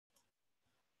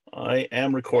I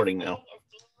am recording now.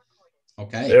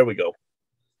 Okay. There we go.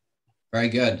 Very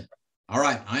good. All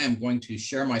right. I am going to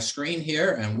share my screen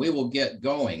here and we will get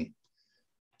going.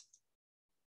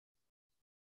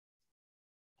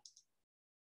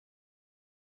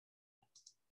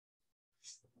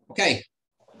 Okay.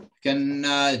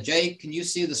 Jay, can you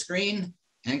see the screen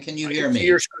and can you hear me? See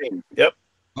your screen. Yep.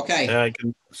 Okay. I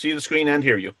can see the screen and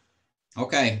hear you.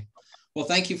 Okay. Well,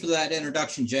 thank you for that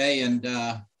introduction, Jay. And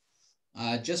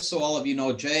just so all of you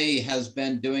know, Jay has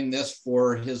been doing this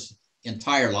for his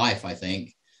entire life, I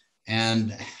think.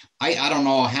 And I don't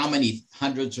know how many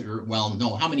hundreds or, well,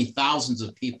 no, how many thousands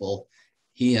of people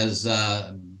he has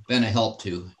been a help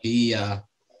to. He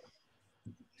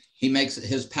makes it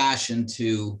his passion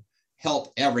to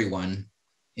help everyone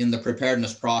in the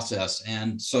preparedness process.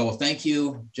 And so thank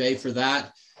you, Jay, for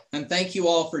that. And thank you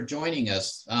all for joining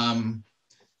us.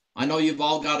 I know you've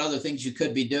all got other things you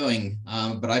could be doing,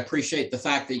 but I appreciate the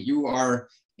fact that you are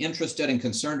interested and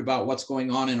concerned about what's going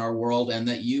on in our world and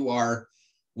that you are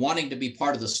wanting to be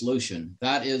part of the solution.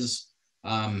 That is,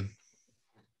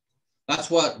 that's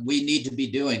what we need to be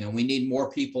doing, and we need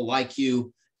more people like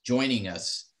you joining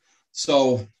us.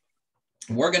 So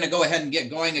we're going to go ahead and get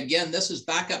going. Again, this is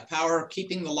backup power,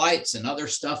 keeping the lights and other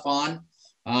stuff on.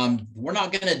 We're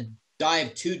not going to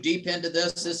dive too deep into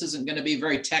this. This isn't going to be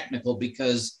very technical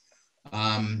because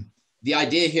the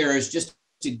idea here is just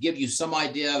to give you some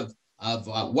idea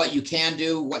of what you can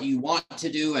do, what you want to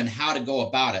do, and how to go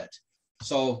about it.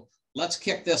 So let's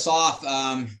kick this off.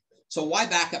 So why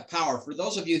backup power? For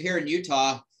those of you here in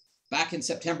Utah, back in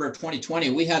September of 2020,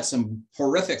 we had some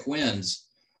horrific winds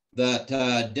that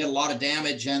did a lot of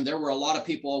damage, and there were a lot of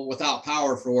people without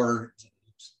power for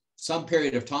some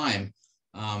period of time,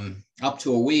 up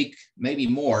to a week, maybe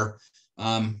more.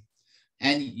 And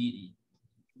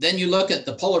then you look at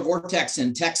the polar vortex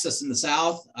in Texas in the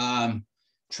south,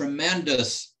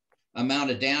 tremendous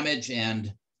amount of damage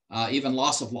and even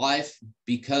loss of life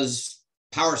because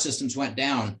power systems went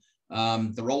down.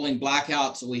 The rolling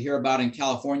blackouts that we hear about in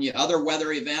California, other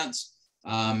weather events,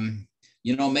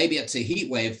 you know, maybe it's a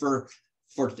heat wave. For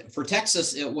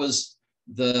Texas, it was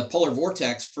the polar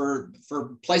vortex. For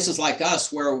places like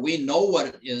us where we know what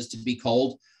it is to be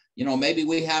cold, you know, maybe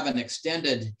we have an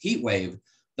extended heat wave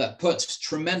that puts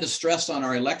tremendous stress on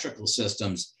our electrical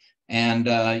systems. And,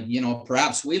 you know,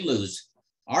 perhaps we lose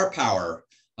our power.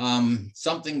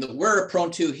 Something that we're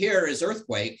prone to here is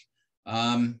earthquake.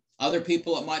 Other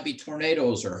people, it might be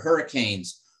tornadoes or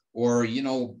hurricanes or, you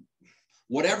know,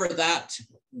 whatever that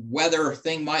weather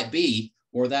thing might be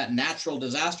or that natural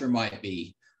disaster might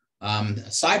be.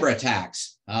 Cyber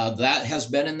attacks, that has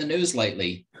been in the news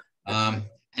lately,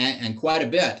 and quite a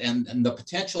bit. And the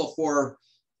potential for,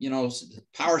 you know,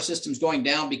 power systems going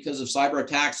down because of cyber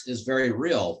attacks is very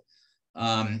real.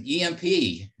 EMP,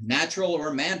 natural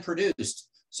or man-produced,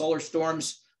 solar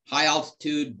storms, high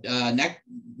altitude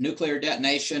nuclear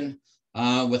detonation,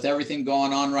 with everything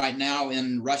going on right now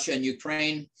in Russia and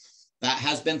Ukraine, that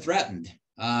has been threatened.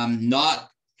 Not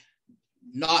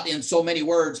in so many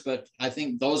words, but I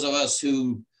think those of us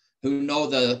who know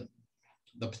the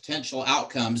potential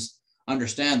outcomes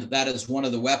understand that that is one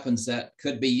of the weapons that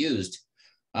could be used.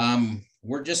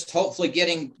 We're just hopefully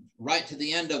getting right to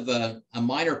the end of a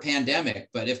minor pandemic,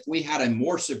 but if we had a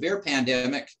more severe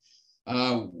pandemic,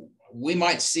 we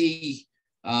might see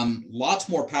lots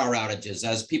more power outages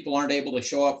as people aren't able to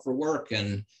show up for work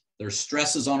and there's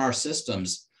stresses on our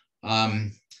systems.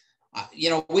 You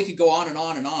know, we could go on and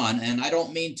on and on, and I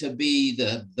don't mean to be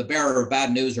the bearer of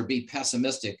bad news or be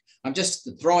pessimistic. I'm just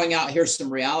throwing out here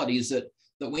some realities that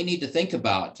we need to think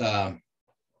about.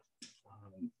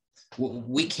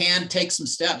 We can take some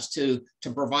steps to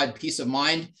provide peace of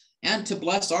mind and to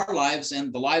bless our lives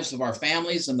and the lives of our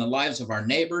families and the lives of our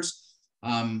neighbors.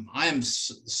 I am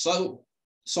so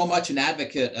much an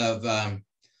advocate of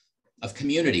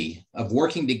community, of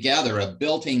working together, of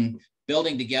building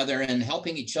together and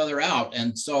helping each other out.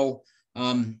 And so,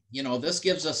 you know, this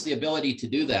gives us the ability to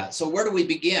do that. So where do we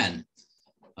begin?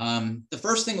 The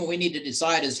first thing that we need to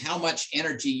decide is how much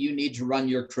energy you need to run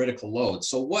your critical loads.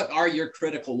 So what are your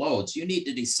critical loads? You need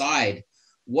to decide,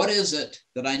 what is it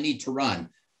that I need to run?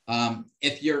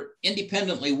 If you're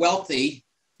independently wealthy,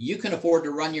 you can afford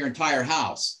to run your entire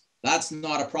house. That's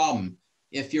not a problem.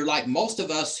 If you're like most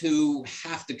of us who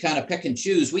have to kind of pick and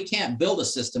choose, we can't build a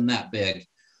system that big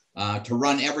to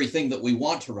run everything that we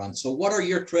want to run. So what are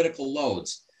your critical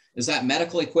loads? Is that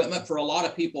medical equipment? For a lot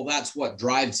of people, that's what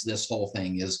drives this whole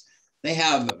thing, is they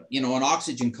have, you know, an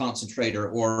oxygen concentrator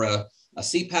or a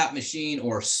CPAP machine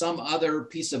or some other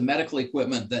piece of medical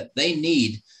equipment that they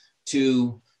need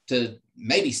to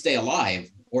maybe stay alive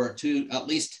or to at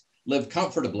least live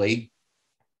comfortably.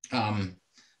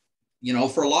 You know,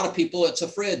 for a lot of people, it's a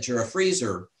fridge or a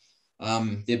freezer,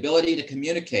 the ability to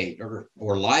communicate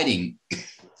or lighting.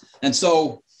 And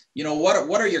so, you know,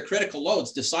 what are your critical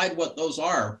loads? Decide what those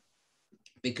are,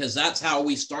 because that's how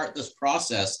we start this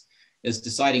process, is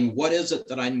deciding what is it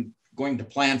that I'm going to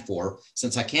plan for.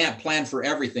 Since I can't plan for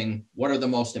everything, what are the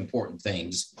most important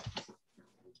things?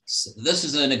 So this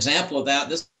is an example of that.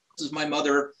 This is my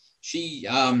mother. She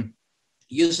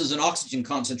uses an oxygen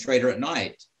concentrator at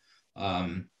night.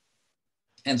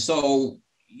 And so,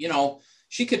 you know,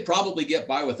 she could probably get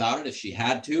by without it if she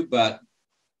had to, but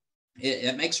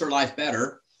it makes her life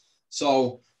better.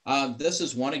 So this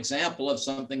is one example of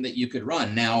something that you could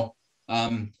run. Now,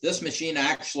 this machine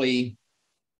actually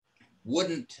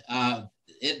wouldn't,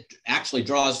 it actually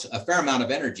draws a fair amount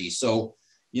of energy. So,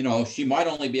 you know, she might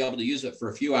only be able to use it for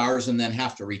a few hours and then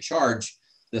have to recharge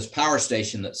this power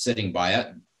station that's sitting by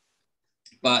it.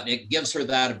 But it gives her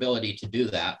that ability to do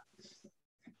that.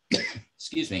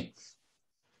 Excuse me.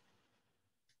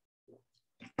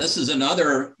 This is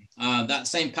another, that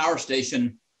same power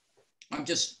station. I'm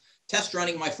just test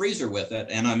running my freezer with it,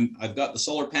 and I've got the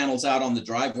solar panels out on the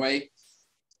driveway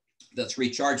that's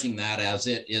recharging that as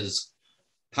it is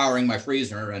powering my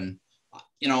freezer. And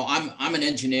you know, I'm an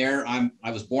engineer.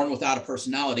 I was born without a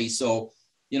personality, so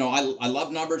you know, I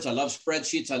love numbers. I love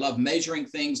spreadsheets. I love measuring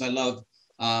things. I love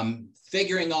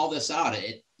figuring all this out.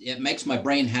 It makes my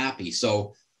brain happy.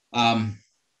 So,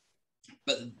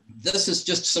 but this is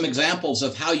just some examples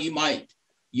of how you might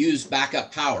use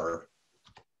backup power.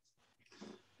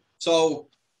 So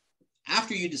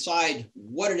after you decide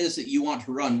what it is that you want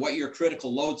to run, what your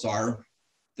critical loads are,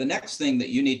 the next thing that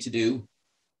you need to do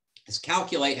is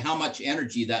calculate how much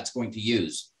energy that's going to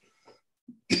use.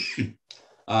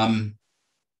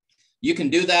 You can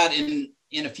do that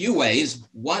in a few ways.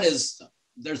 One is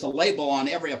there's a label on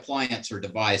every appliance or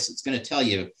device. It's going to tell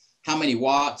you how many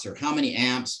watts or how many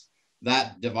amps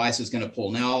that device is going to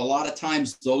pull. Now, a lot of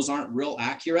times those aren't real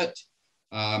accurate.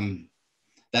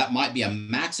 That might be a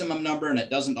maximum number, and it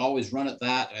doesn't always run at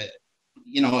that.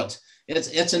 You know,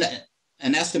 it's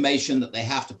an estimation that they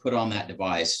have to put on that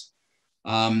device.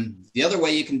 The other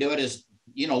way you can do it is,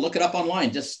 you know, look it up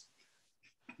online. Just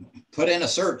put in a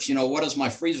search, you know, what does my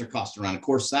freezer cost around? Of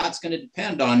course, that's going to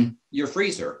depend on your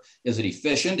freezer. Is it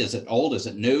efficient? Is it old? Is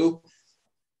it new?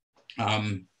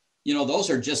 You know, those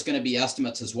are just going to be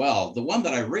estimates as well. The one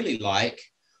that I really like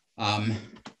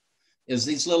is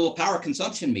these little power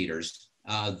consumption meters.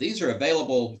 These are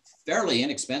available fairly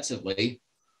inexpensively.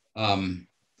 The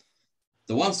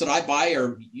ones that I buy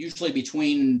are usually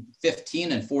between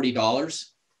 $15 and $40.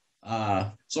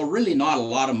 So really not a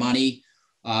lot of money,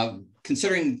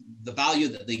 considering the value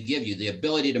that they give you, the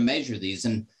ability to measure these.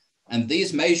 And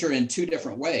these measure in two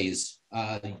different ways.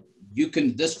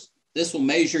 This will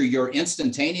measure your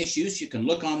instantaneous use. You can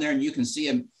look on there and you can see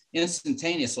them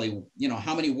instantaneously, you know,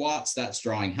 how many watts that's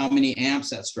drawing, how many amps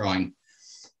that's drawing.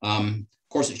 Of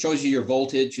course, it shows you your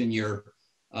voltage and your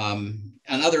and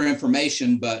other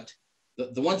information, but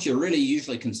the ones you're really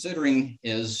usually considering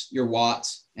is your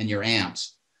watts and your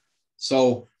amps.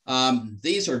 So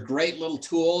these are great little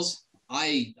tools.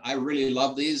 I really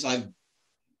love these. I've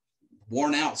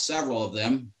worn out several of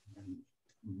them,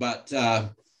 but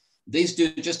these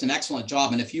do just an excellent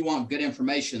job. And if you want good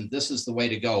information, this is the way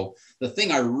to go. The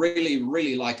thing I really,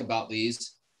 really like about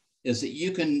these is that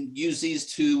you can use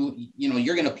these to, you know,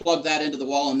 you're going to plug that into the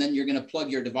wall and then you're going to plug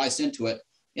your device into it.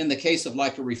 In the case of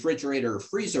like a refrigerator or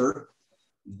freezer,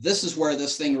 this is where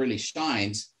this thing really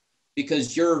shines,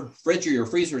 because your fridge or your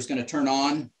freezer is going to turn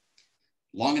on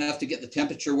long enough to get the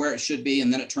temperature where it should be,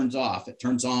 and then it turns off. It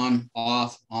turns on,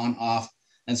 off, on, off.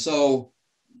 And so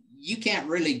you can't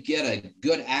really get a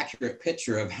good, accurate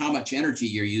picture of how much energy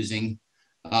you're using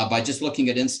by just looking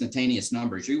at instantaneous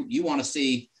numbers. You want to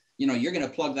see, you know, you're going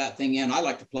to plug that thing in. I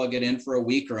like to plug it in for a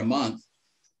week or a month,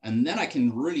 and then I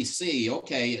can really see,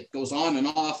 okay, it goes on and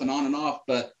off and on and off,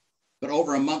 but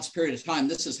over a month's period of time,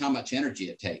 this is how much energy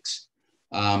it takes.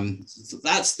 So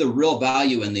that's the real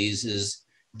value in these, is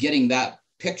getting that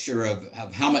picture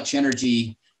of how much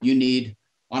energy you need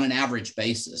on an average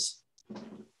basis.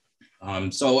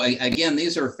 So again,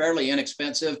 these are fairly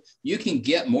inexpensive. You can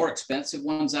get more expensive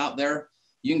ones out there.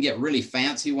 You can get really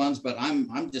fancy ones, but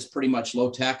I'm just pretty much low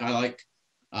tech. I like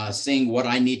seeing what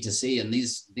I need to see, and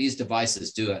these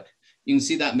devices do it. You can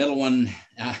see that middle one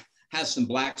has some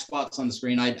black spots on the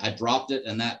screen. I dropped it,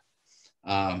 and that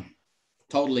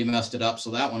totally messed it up.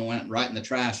 So that one went right in the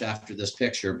trash after this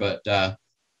picture. But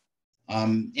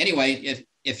anyway,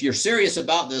 if you're serious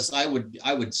about this, I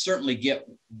would certainly get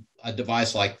a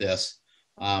device like this.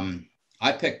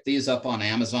 I picked these up on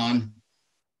Amazon.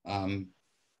 They're,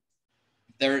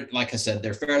 like I said,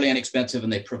 they're fairly inexpensive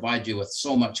and they provide you with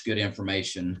so much good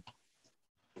information.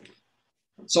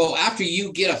 So after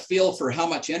you get a feel for how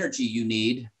much energy you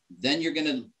need, then you're going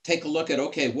to take a look at,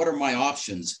 okay, what are my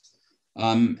options?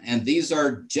 And these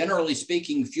are, generally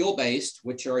speaking, fuel-based,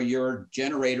 which are your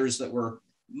generators that we're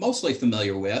mostly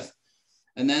familiar with.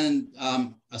 And then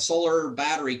a solar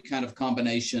battery kind of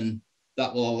combination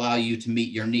that will allow you to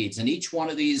meet your needs. And each one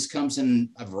of these comes in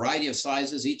a variety of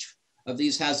sizes. Each of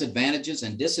these has advantages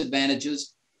and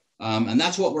disadvantages. And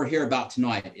that's what we're here about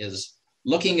tonight, is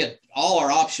looking at all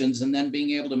our options and then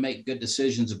being able to make good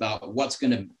decisions about what's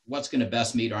going to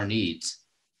best meet our needs.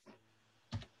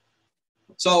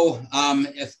 So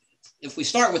if we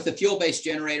start with the fuel-based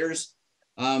generators,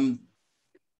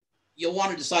 you'll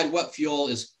want to decide what fuel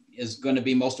is going to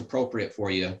be most appropriate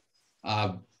for you.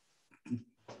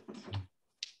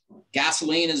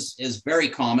 Gasoline is very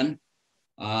common.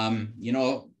 You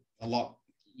know,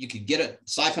 you could get it,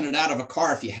 siphon it out of a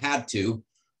car if you had to.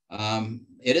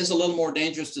 It is a little more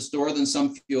dangerous to store than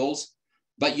some fuels,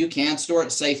 but you can store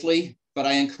it safely. But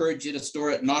I encourage you to store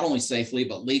it not only safely,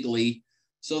 but legally,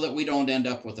 so that we don't end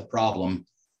up with a problem.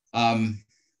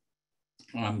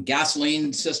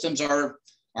 Gasoline systems are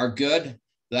good.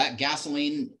 That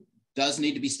gasoline does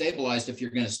need to be stabilized if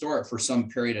you're going to store it for some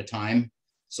period of time.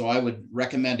 So I would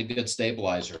recommend a good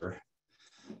stabilizer.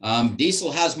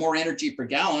 Diesel has more energy per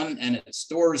gallon and it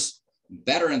stores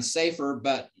better and safer,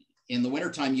 but in the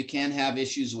wintertime, you can have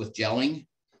issues with gelling.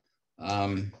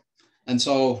 And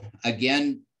so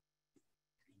again,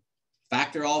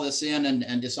 factor all this in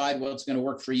and decide what's going to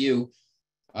work for you.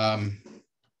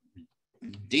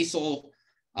 Diesel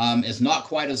is not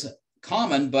quite as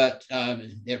common, but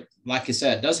it, like I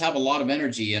said, does have a lot of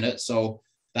energy in it. So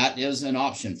that is an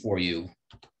option for you.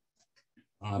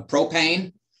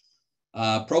 Propane.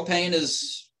 Propane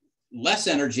is less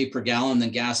energy per gallon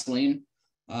than gasoline,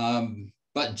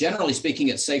 but generally speaking,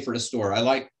 it's safer to store. I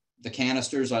like the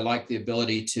canisters. I like the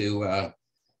ability to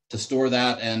store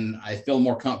that, and I feel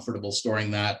more comfortable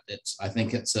storing that. I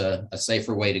think it's a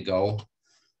safer way to go.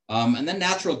 And then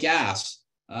natural gas.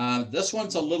 This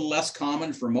one's a little less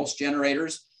common for most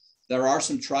generators. There are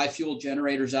some tri-fuel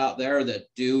generators out there that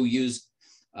do use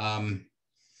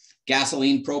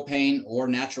gasoline, propane, or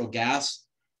natural gas.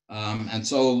 And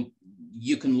so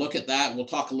you can look at that. We'll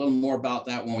talk a little more about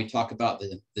that when we talk about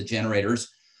the generators.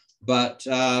 But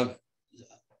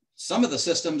some of the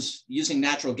systems using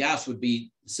natural gas would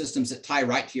be systems that tie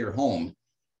right to your home.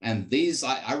 And these,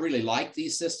 I really like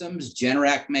these systems.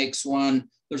 Generac makes one.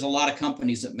 There's a lot of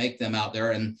companies that make them out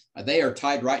there, and they are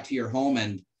tied right to your home.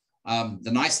 And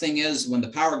the nice thing is when the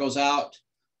power goes out,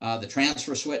 the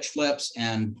transfer switch flips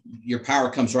and your power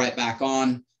comes right back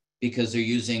on because they're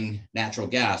using natural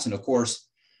gas. And of course,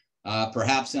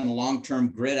 perhaps in a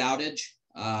long-term grid outage,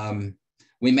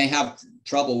 we may have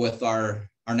trouble with our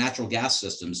natural gas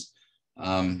systems,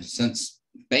 since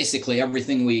basically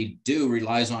everything we do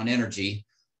relies on energy.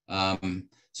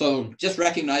 So just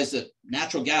recognize that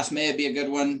natural gas may be a good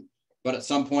one, but at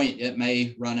some point it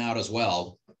may run out as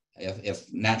well if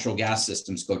natural gas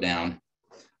systems go down.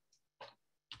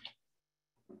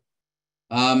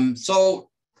 So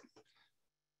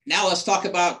now let's talk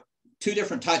about two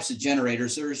different types of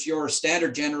generators. There's your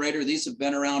standard generator. These have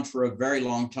been around for a very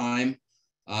long time.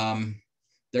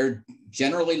 They're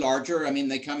generally larger. I mean,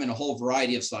 they come in a whole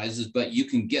variety of sizes, but you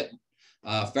can get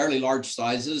fairly large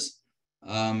sizes.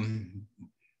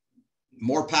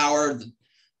 More power.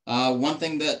 One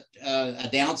thing that a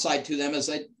downside to them is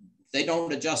they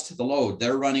don't adjust to the load.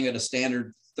 They're running at a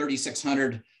standard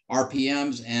 3,600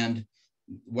 RPMs, and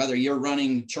whether you're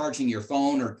charging your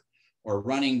phone or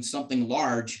running something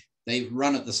large, they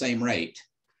run at the same rate.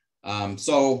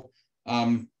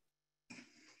 Something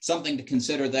to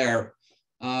consider there.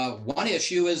 One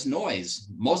issue is noise.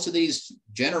 Most of these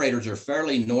generators are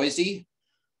fairly noisy,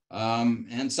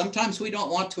 and sometimes we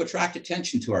don't want to attract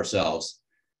attention to ourselves.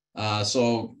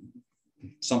 So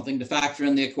something to factor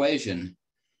in the equation.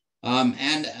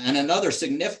 And another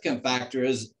significant factor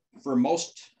is for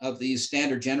most of these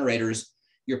standard generators,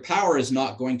 your power is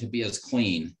not going to be as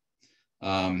clean.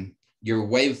 Your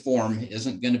waveform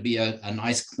isn't going to be a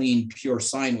nice, clean, pure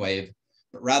sine wave,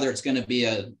 but rather it's going to be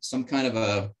some kind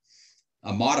of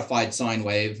a modified sine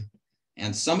wave.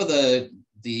 And some of the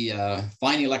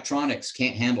fine electronics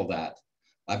can't handle that.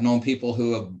 I've known people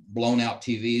who have blown out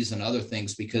TVs and other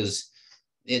things because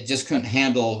it just couldn't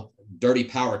handle dirty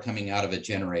power coming out of a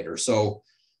generator. So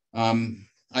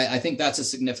I think that's a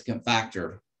significant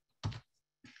factor.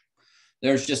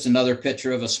 There's just another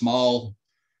picture of a small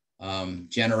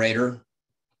generator.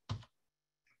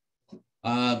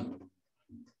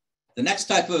 The next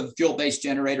type of fuel-based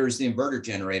generator is the inverter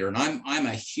generator, and I'm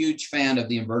a huge fan of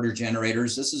the inverter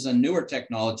generators. This is a newer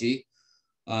technology,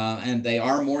 and they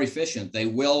are more efficient. They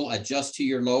will adjust to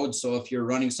your load. So if you're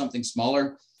running something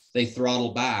smaller, they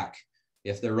throttle back.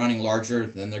 If they're running larger,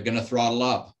 then they're going to throttle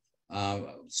up.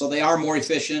 So they are more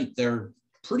efficient. They're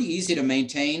pretty easy to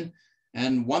maintain.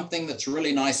 And one thing that's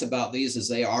really nice about these is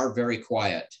they are very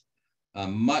quiet,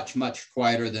 much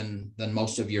quieter than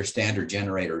most of your standard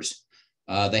generators.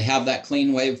 They have that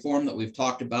clean waveform that we've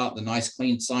talked about, the nice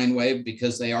clean sine wave,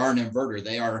 because they are an inverter.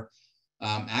 They are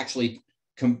actually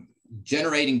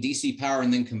generating DC power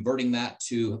and then converting that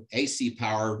to AC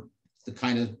power, the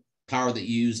kind of power that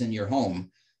you use in your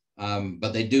home.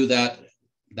 But they do that.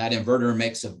 That inverter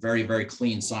makes a very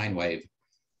clean sine wave.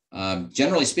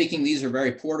 Generally speaking, these are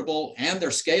very portable and they're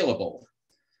scalable.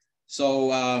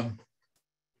 So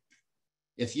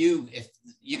if you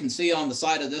can see on the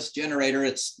side of this generator,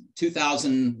 it's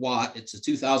 2,000 watt. It's a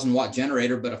 2,000 watt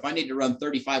generator. But if I need to run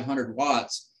 3,500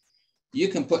 watts, you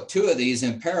can put two of these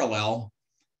in parallel.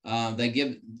 They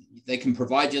can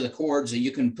provide you the cords, and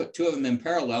you can put two of them in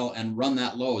parallel and run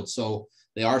that load. So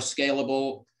they are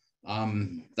scalable.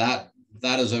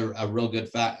 That is a real good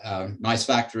nice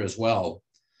factor as well.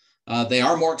 They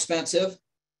are more expensive,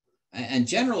 and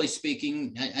generally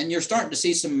speaking, and you're starting to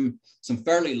see some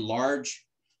fairly large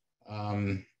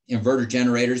inverter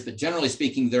generators, but generally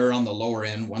speaking, they're on the lower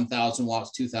end. 1,000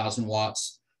 watts, 2,000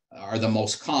 watts are the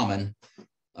most common,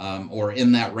 or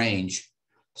in that range.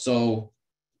 So,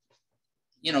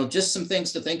 just some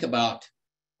things to think about.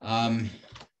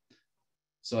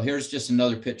 So here's just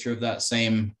another picture of that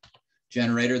same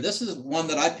generator. This is one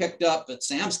that I picked up at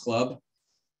Sam's Club.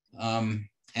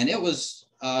 And it was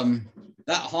that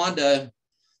Honda.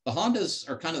 The Hondas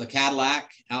are kind of the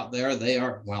Cadillac out there. They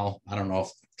are, well, I don't know if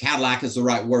Cadillac is the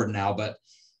right word now, but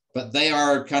they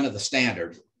are kind of the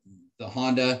standard, the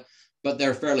Honda, but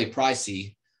they're fairly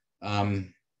pricey.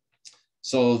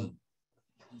 So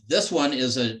this one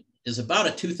is about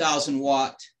a 2,000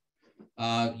 watt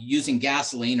using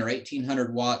gasoline, or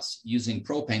 1,800 watts using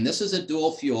propane. This is a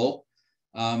dual fuel.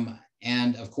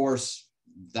 And of course,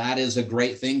 that is a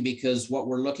great thing, because what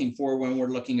we're looking for when we're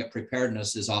looking at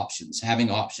preparedness is options, having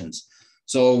options.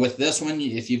 So with this one,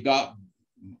 if you've got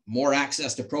more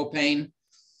access to propane,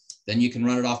 then you can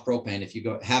run it off propane. If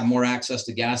you have more access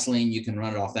to gasoline, you can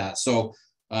run it off that. So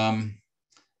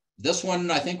this one,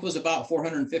 I think, was about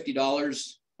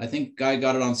 $450. I think I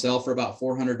got it on sale for about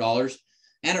 $400,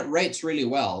 and it rates really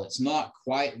well. It's not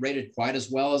rated quite as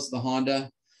well as the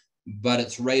Honda, but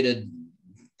it's rated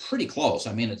pretty close.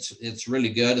 I mean, it's really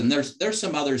good. And there's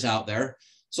some others out there.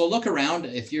 So look around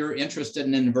if you're interested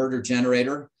in an inverter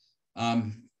generator.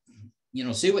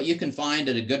 See what you can find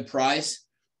at a good price.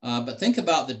 But think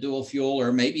about the dual fuel,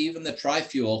 or maybe even the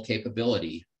tri-fuel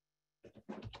capability.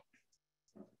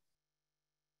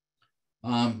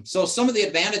 So some of the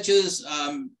advantages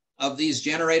of these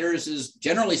generators is,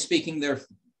 generally speaking, they're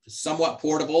somewhat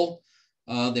portable.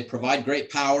 They provide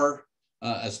great power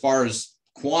as far as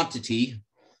quantity.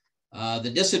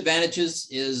 The disadvantages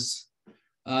is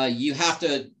you have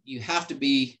to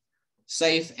be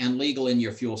safe and legal in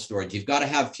your fuel storage. You've got to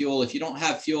have fuel. If you don't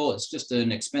have fuel, it's just an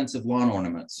expensive lawn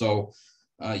ornament. So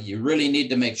you really need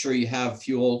to make sure you have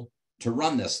fuel to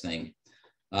run this thing.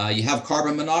 You have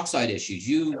carbon monoxide issues.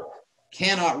 You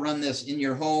cannot run this in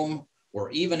your home or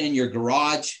even in your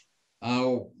garage.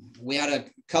 We had a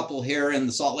couple here in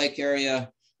the Salt Lake area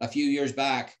a few years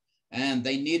back, and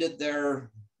they needed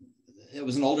it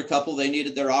was an older couple, they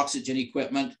needed their oxygen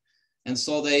equipment. And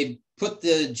so they put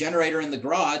the generator in the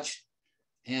garage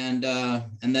and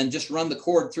then just run the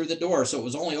cord through the door. So it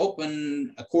was only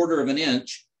open 1/4 of an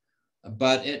inch,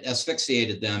 but it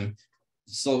asphyxiated them.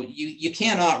 So you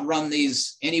cannot run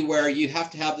these anywhere. You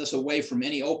have to have this away from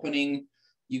any opening.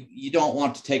 You don't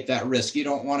want to take that risk. You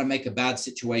don't want to make a bad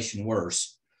situation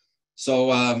worse.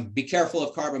 So be careful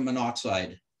of carbon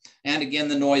monoxide. And again,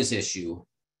 the noise issue.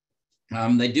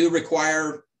 They do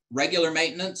require regular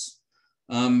maintenance.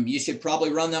 You should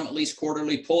probably run them at least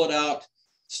quarterly, pull it out,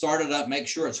 start it up, make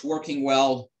sure it's working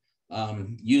well,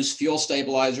 use fuel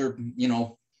stabilizer,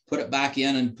 put it back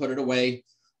in and put it away.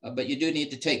 But you do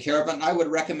need to take care of it. And I would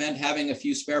recommend having a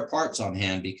few spare parts on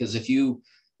hand, because if you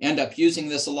end up using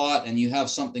this a lot and you have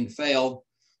something fail,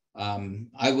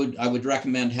 I would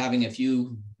recommend having a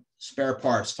few spare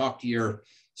parts. Talk to your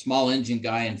small engine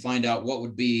guy and find out what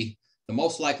would be the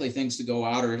most likely things to go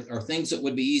out, or things that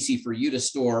would be easy for you to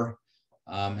store,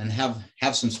 and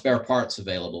have some spare parts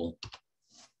available.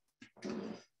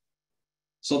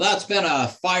 So that's been a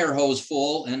fire hose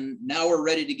full, and now we're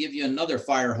ready to give you another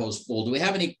fire hose full. Do we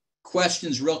have any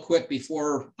questions real quick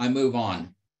before I move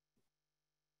on?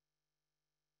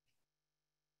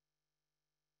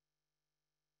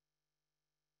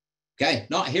 Okay,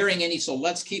 not hearing any, so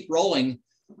let's keep rolling.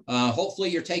 Hopefully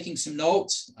you're taking some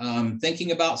notes,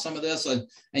 thinking about some of this,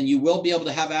 and you will be able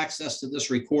to have access to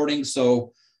this recording.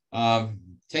 So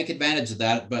take advantage of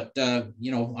that. But,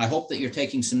 I hope that you're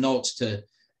taking some notes to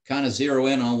kind of zero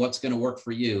in on what's going to work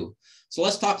for you. So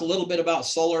let's talk a little bit about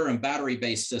solar and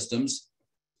battery-based systems.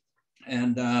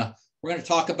 And we're going to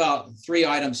talk about 3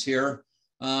 items here.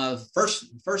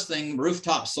 First thing,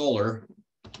 rooftop solar.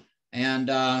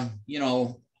 And,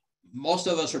 most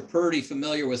of us are pretty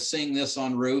familiar with seeing this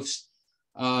on roofs.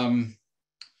 But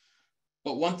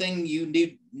one thing you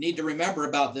need to remember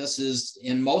about this is,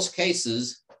 in most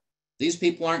cases, these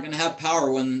people aren't going to have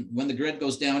power when the grid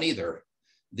goes down either.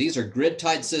 These are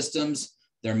grid-tied systems.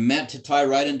 They're meant to tie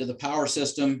right into the power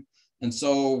system. And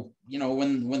so,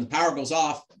 when the power goes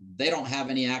off, they don't have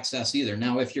any access either.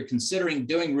 Now, if you're considering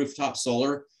doing rooftop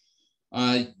solar,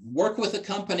 work with a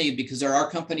company, because there are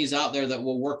companies out there that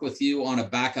will work with you on a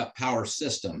backup power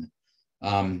system.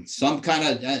 Some kind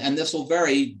of, and this will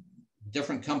vary,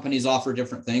 different companies offer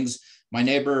different things. My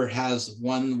neighbor has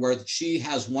one where she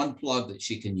has one plug that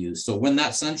she can use. So when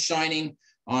that sun's shining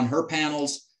on her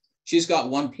panels, she's got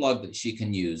one plug that she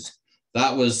can use.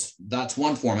 That's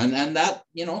one form. And that,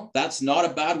 that's not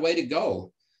a bad way to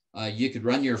go. You could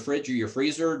run your fridge or your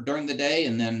freezer during the day,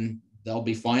 and then they'll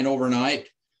be fine overnight.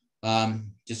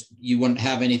 Just you wouldn't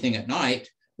have anything at night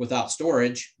without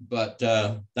storage, but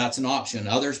that's an option.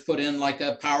 Others put in like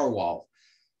a power wall,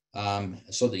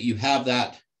 so that you have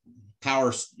that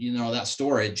power, that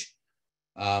storage.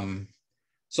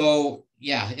 So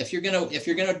yeah, if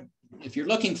you're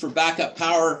looking for backup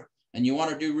power and you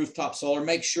want to do rooftop solar,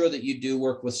 make sure that you do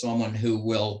work with someone who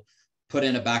will put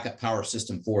in a backup power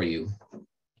system for you.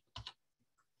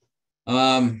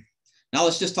 Now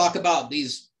let's just talk about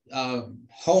these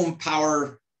home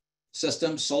power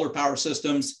systems, solar power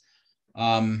systems.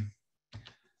 So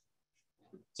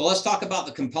let's talk about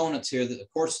the components here.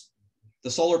 Of course,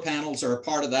 the solar panels are a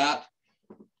part of that.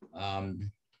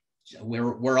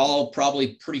 We're all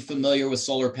probably pretty familiar with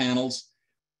solar panels.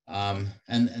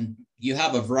 And you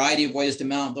have a variety of ways to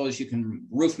mount those. You can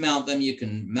roof mount them. You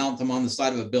can mount them on the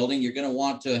side of a building. You're going to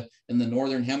want to, in the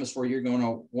Northern Hemisphere, you're going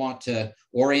to want to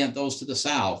orient those to the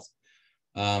south.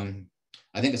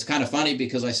 I think it's kind of funny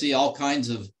because I see all kinds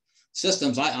of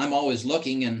systems. I'm always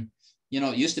looking, and,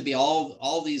 it used to be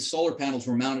all these solar panels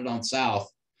were mounted on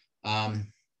south.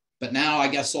 But now I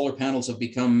guess solar panels have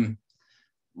become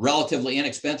relatively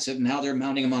inexpensive. Now they're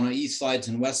mounting them on east sides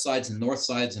and west sides and north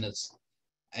sides. And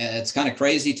it's kind of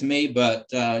crazy to me, but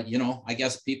I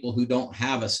guess people who don't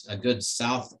have a good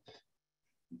south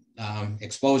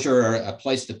exposure or a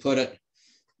place to put it,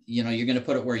 you're going to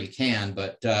put it where you can.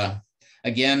 But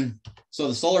again, so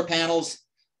the solar panels,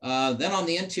 then on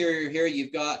the interior here,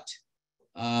 you've got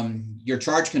your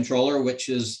charge controller, which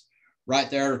is right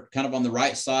there, kind of on the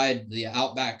right side, the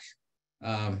outback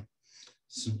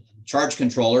charge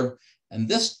controller. And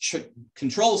this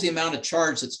controls the amount of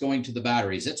charge that's going to the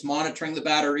batteries. It's monitoring the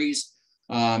batteries.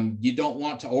 You don't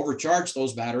want to overcharge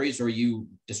those batteries or you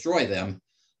destroy them.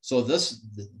 So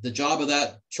the job of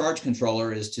that charge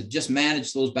controller is to just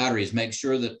manage those batteries, make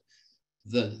sure that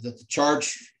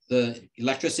the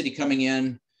electricity coming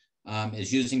in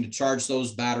is using to charge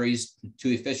those batteries too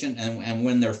efficient. And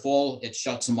when they're full, it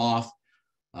shuts them off.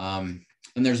 And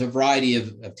there's a variety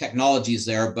of technologies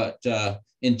there, but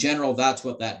in general, that's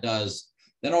what that does.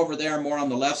 Then over there, more on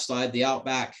the left side, the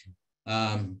outback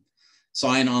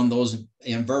sign on those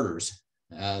inverters.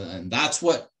 And that's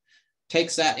what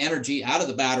takes that energy out of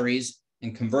the batteries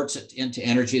and converts it into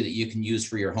energy that you can use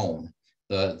for your home.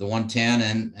 The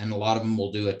 110 and a lot of them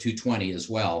will do a 220 as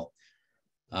well.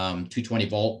 220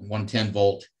 volt, 110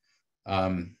 volt.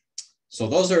 So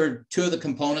those are two of the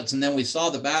components. And then we saw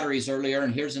the batteries earlier,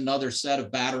 and here's another set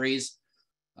of batteries.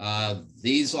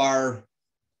 These are,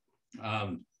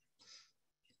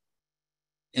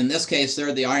 in this case,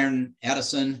 they're the iron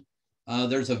Edison.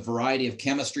 There's a variety of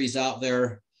chemistries out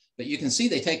there, but you can see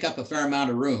they take up a fair amount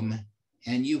of room,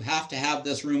 and you have to have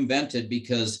this room vented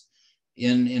because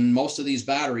in most of these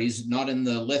batteries, not in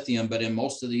the lithium, but in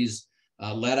most of these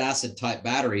lead acid type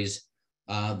batteries,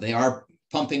 they are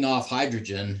pumping off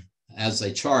hydrogen as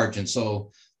they charge. And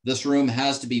so this room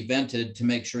has to be vented to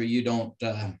make sure you don't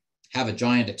have a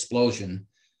giant explosion.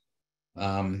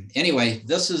 Anyway,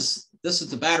 this is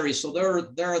the battery. So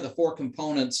there are the 4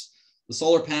 components: the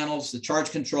solar panels, the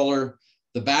charge controller,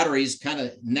 the batteries kind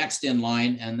of next in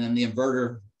line, and then the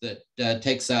inverter that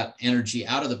takes that energy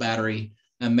out of the battery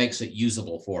and makes it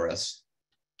usable for us.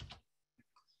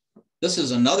 This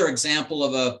is another example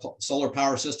of a solar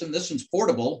power system. This one's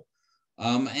portable,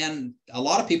 and a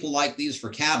lot of people like these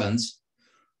for cabins.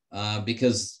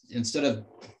 because instead of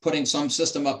putting some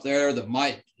system up there that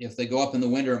might, if they go up in the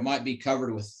winter, it might be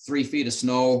covered with 3 feet of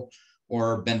snow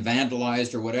or been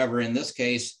vandalized or whatever. In this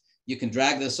case, you can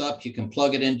drag this up, you can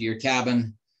plug it into your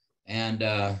cabin, and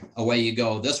away you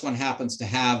go. This one happens to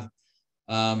have,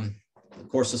 of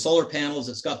course, the solar panels.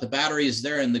 It's got the batteries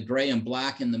there in the gray and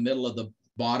black in the middle of the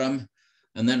bottom.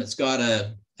 And then it's got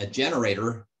a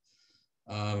generator,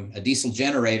 a diesel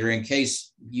generator, in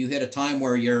case you hit a time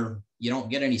where you don't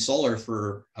get any solar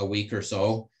for a week or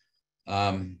so.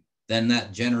 Then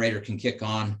that generator can kick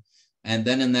on. And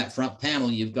then in that front panel,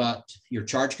 you've got your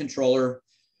charge controller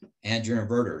and your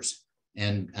inverters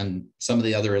and some of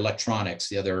the other electronics,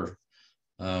 the other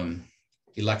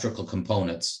electrical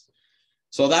components.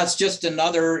 So that's just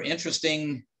another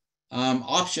interesting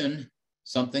option,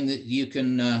 something that you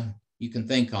can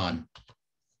think on.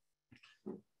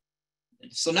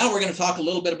 So now we're going to talk a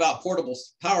little bit about portable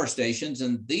power stations,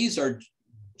 and these are,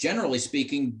 generally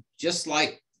speaking, just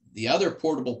like the other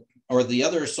portable or the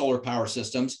other solar power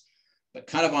systems, but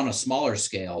kind of on a smaller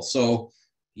scale. So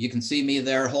you can see me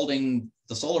there holding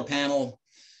the solar panel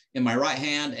in my right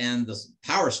hand and the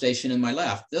power station in my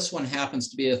left. This one happens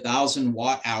to be 1,000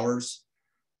 watt-hours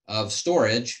of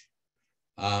storage.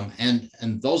 And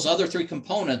those other 3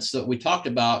 components that we talked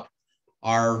about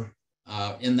are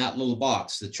in that little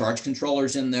box. The charge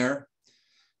controller's in there,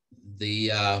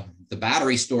 the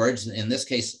battery storage, in this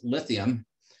case, lithium,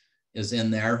 is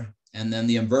in there, and then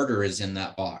the inverter is in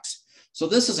that box. So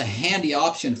this is a handy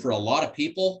option for a lot of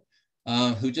people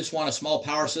who just want a small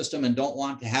power system and don't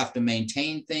want to have to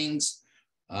maintain things.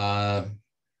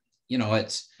 You know,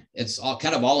 it's all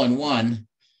kind of all in one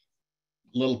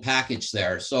little package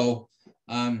there. So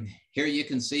here you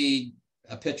can see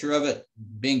a picture of it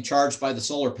being charged by the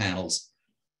solar panels.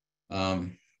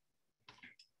 And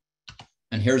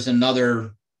here's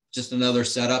just another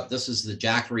setup. This is the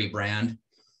Jackery brand.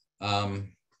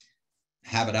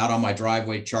 Have it out on my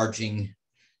driveway charging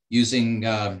using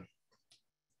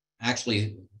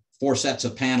actually 4 sets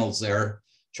of panels there,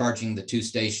 charging the 2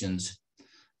 stations.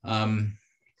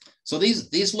 So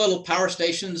these little power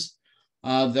stations,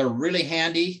 they're really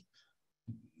handy,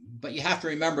 but you have to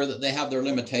remember that they have their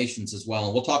limitations as well.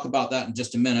 And we'll talk about that in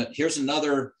just a minute. Here's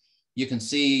another, you can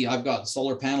see I've got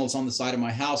solar panels on the side of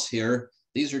my house here.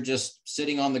 These are just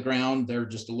sitting on the ground. They're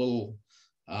just a little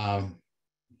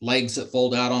legs that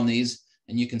fold out on these,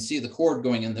 and you can see the cord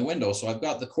going in the window. So I've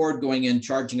got the cord going in,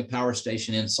 charging a power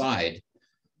station inside.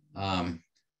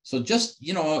 So just,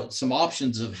 you know, some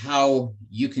options of how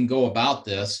you can go about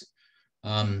this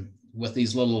with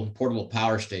these little portable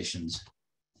power stations.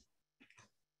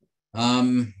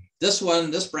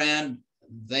 This brand,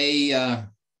 they, and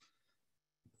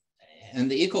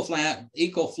the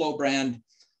EcoFlow brand,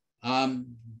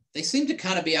 they seem to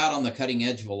kind of be out on the cutting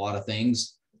edge of a lot of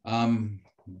things.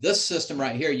 This system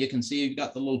right here, you can see you've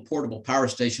got the little portable power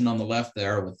station on the left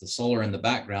there with the solar in the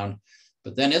background,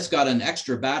 but then it's got an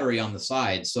extra battery on the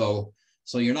side. So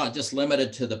you're not just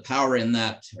limited to the power in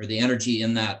that, or the energy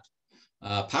in that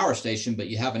power station, but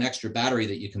you have an extra battery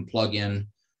that you can plug in.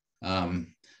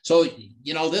 So,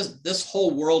 you know, this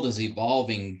whole world is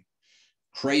evolving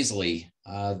crazily.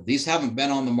 These haven't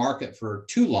been on the market for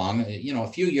too long. You know,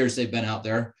 a few years they've been out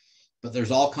there, but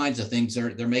there's all kinds of things.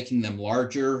 They're making them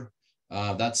larger.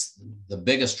 That's the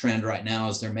biggest trend right now,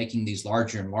 is they're making these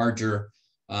larger and larger,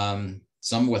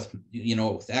 some with, you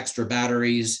know, with extra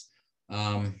batteries.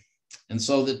 And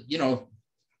so that, you know,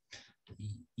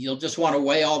 you'll just want to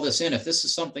weigh all this in. If this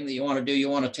is something that you want to do, you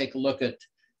want to take a look at,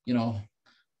 you know,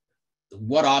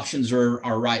 what options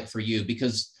are right for you,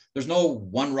 because there's no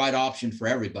one right option for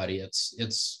everybody.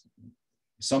 It's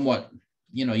somewhat,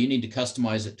 you know, you need to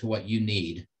customize it to what you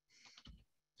need.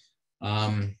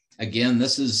 Again,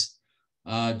 this is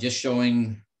just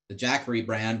showing the Jackery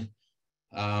brand.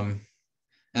 And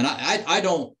I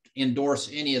don't endorse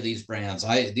any of these brands.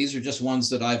 These are just ones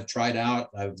that I've tried out.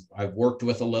 I've worked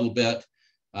with a little bit.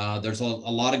 There's a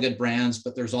lot of good brands,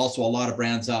 but there's also a lot of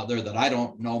brands out there that I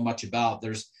don't know much about.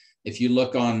 If you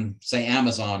look on, say,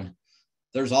 Amazon,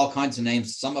 there's all kinds of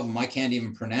names. Some of them I can't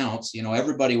even pronounce. You know,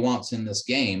 everybody wants in this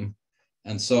game.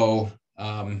 And so,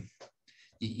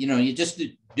 you know, you just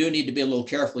do need to be a little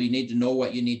careful. You need to know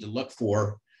what you need to look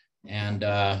for and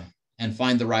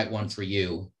find the right one for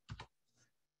you.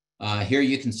 Here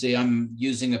you can see I'm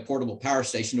using a portable power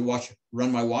station to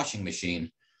run my washing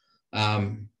machine.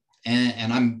 And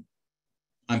I'm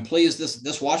pleased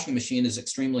this washing machine is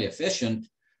extremely efficient.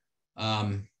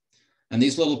 And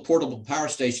these little portable power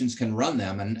stations can run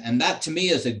them. And that to me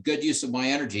is a good use of my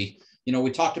energy. You know,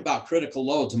 we talked about critical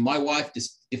loads, and my wife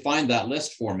just defined that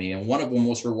list for me. And one of them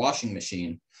was her washing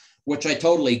machine. which I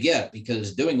totally get,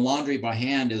 because doing laundry by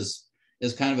hand is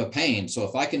kind of a pain. So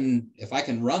if I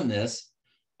can run this,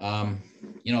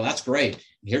 that's great.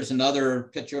 Here's another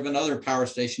picture of another power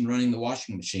station running the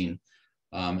washing machine,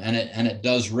 and it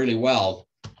does really well.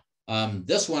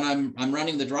 This one I'm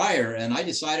running the dryer, and I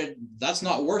decided that's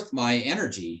not worth my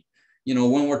energy.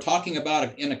 When we're talking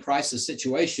about in a crisis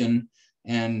situation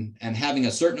and having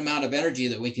a certain amount of energy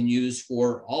that we can use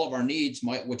for all of our needs,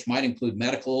 which might include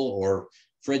medical or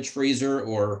fridge, freezer,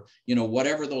 or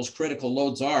whatever those critical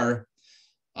loads are.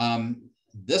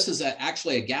 This is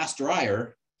actually a gas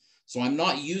dryer. So I'm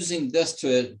not using this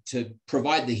to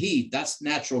provide the heat. That's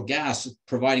natural gas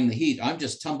providing the heat. I'm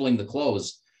just tumbling the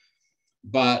clothes.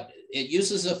 But it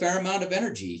uses a fair amount of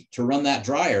energy to run that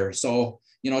dryer. So,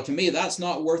 to me, that's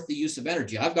not worth the use of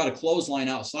energy. I've got a clothesline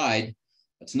outside.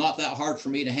 It's not that hard for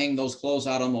me to hang those clothes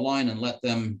out on the line and let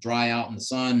them dry out in the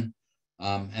sun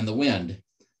and the wind.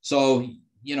 So,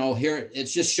 here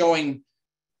it's just showing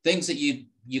things that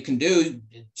you can do.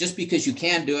 Just because you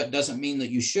can do it doesn't mean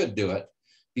that you should do it,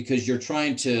 because you're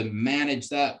trying to manage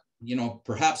that,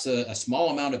 perhaps a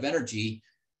small amount of energy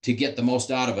to get the most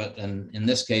out of it. And in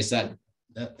this case,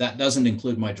 that doesn't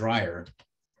include my dryer.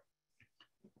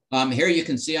 Here you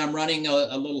can see I'm running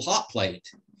a little hot plate.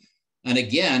 And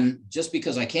again, just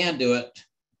because I can do it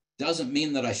doesn't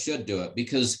mean that I should do it,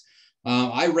 because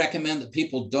I recommend that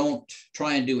people don't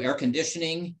try and do air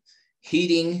conditioning,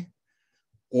 heating,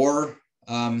 or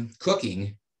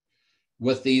cooking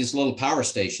with these little power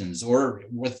stations, or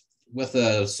with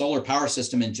a solar power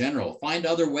system in general. Find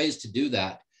other ways to do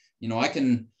that. I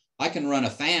can run a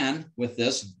fan with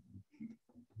this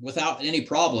without any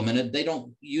problem, and they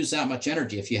don't use that much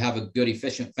energy if you have a good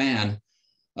efficient fan.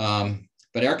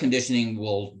 But air conditioning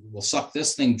will suck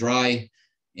this thing dry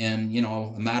in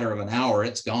a matter of an hour.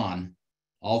 It's gone.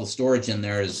 All the storage in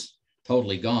there is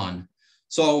totally gone.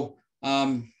 So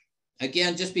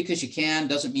again, just because you can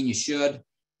doesn't mean you should.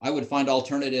 I would find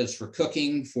alternatives for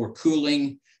cooking, for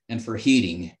cooling, and for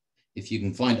heating. If you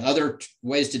can find other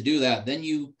ways to do that, then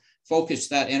you focus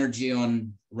that energy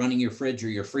on running your fridge or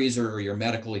your freezer or your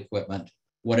medical equipment,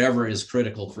 whatever is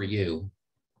critical for you.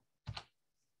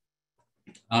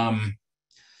 I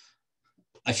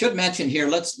should mention here,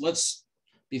 let's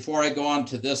before I go on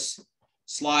to this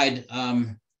slide,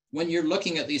 when you're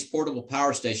looking at these portable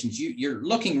power stations, you're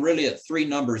looking really at three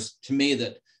numbers to me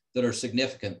that are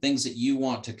significant, things that you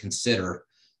want to consider.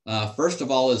 First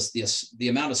of all is the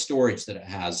amount of storage that it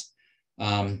has.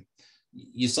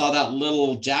 You saw that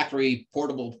little Jackery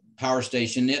portable power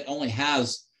station. It only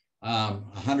has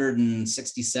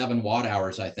 167 watt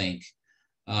hours, I think.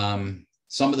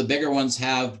 Some of the bigger ones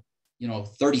have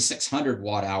 3,600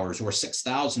 watt hours or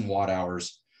 6,000 watt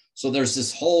hours. So there's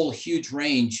this whole huge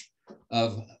range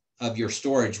of your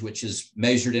storage, which is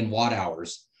measured in watt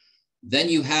hours. Then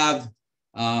you have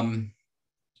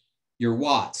your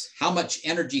watts. How much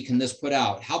energy can this put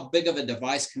out? How big of a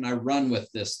device can I run with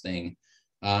this thing?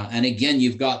 And again,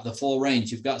 you've got the full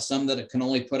range. You've got some that it can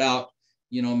only put out,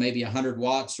 maybe 100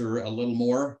 watts or a little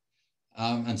more,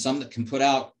 and some that can put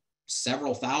out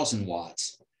several thousand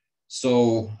watts.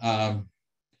 So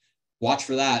watch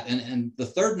for that. And the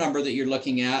third number that you're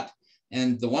looking at,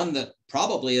 and the one that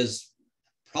probably as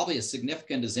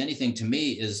significant as anything to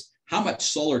me, is how much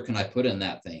solar can I put in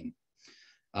that thing?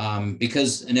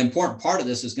 Because an important part of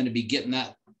this is going to be getting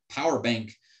that power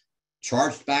bank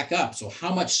charged back up. So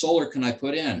how much solar can I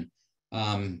put in?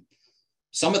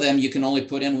 Some of them you can only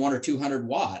put in 100 or 200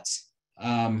 watts.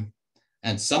 And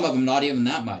some of them not even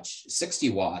that much,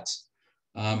 60 watts.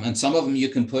 And some of them you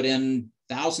can put in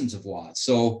thousands of watts.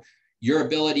 So your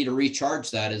ability to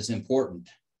recharge that is important.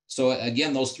 So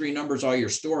again, those three numbers are your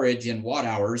storage in watt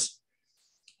hours,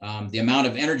 the amount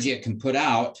of energy it can put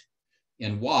out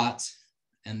in watts,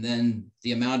 and then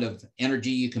the amount of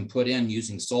energy you can put in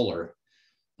using solar.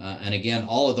 And again,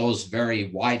 all of those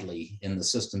vary widely in the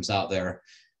systems out there.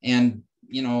 And,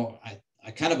 I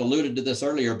kind of alluded to this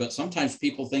earlier, but sometimes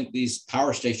people think these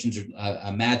power stations are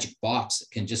a magic box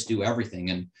that can just do everything.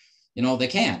 And, they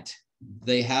can't.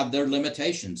 They have their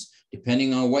limitations.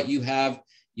 Depending on what you have,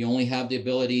 you only have the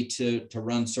ability to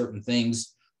run certain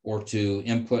things or to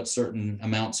input certain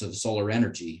amounts of solar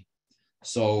energy.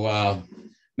 So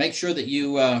make sure that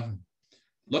you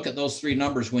look at those three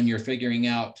numbers when you're figuring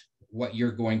out what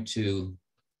you're going to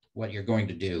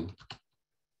do.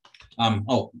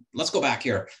 Let's go back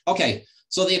here. Okay,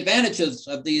 so the advantages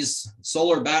of these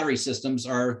solar battery systems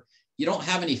are you don't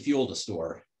have any fuel to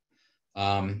store,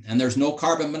 and there's no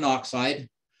carbon monoxide,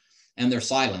 and they're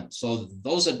silent. So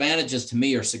those advantages to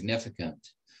me are significant.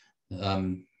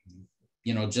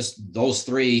 Just those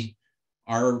three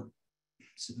are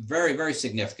very, very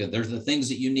significant. There's the things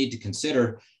that you need to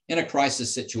consider in a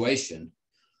crisis situation.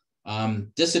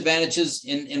 Disadvantages,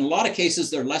 in a lot of cases,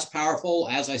 they're less powerful.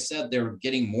 As I said, they're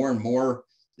getting more and more,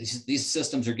 these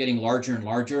systems are getting larger and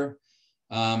larger.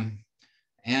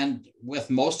 And with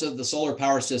most of the solar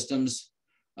power systems,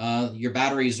 your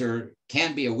batteries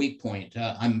can be a weak point.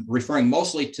 I'm referring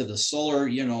mostly to the solar,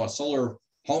 a solar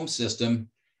home system.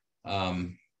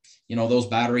 Those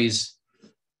batteries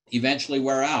eventually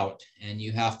wear out and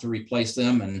you have to replace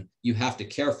them and you have to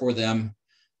care for them.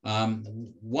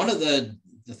 One of the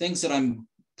things that I'm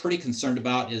pretty concerned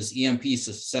about is EMP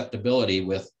susceptibility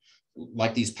with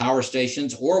like these power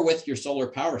stations or with your solar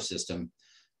power system.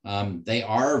 They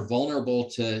are vulnerable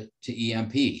to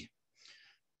EMP.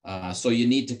 So you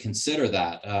need to consider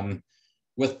that.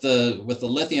 With the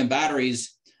lithium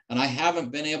batteries, and I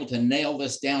haven't been able to nail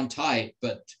this down tight,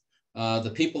 but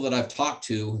the people that I've talked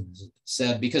to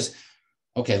said, because,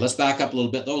 okay, let's back up a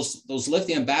little bit. Those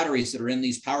lithium batteries that are in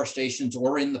these power stations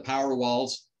or in the power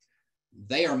walls,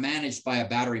 they are managed by a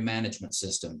battery management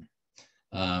system,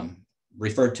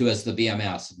 referred to as the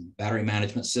BMS, battery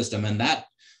management system. And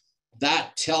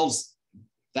that tells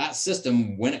that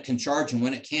system when it can charge and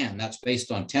when it can. That's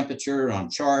based on temperature, on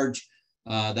charge.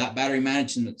 That battery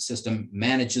management system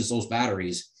manages those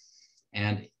batteries.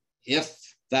 And if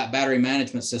that battery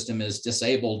management system is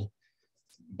disabled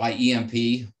by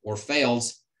EMP or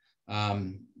fails,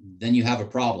 then you have a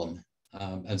problem.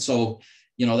 And so,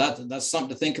 that's something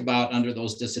to think about under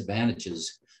those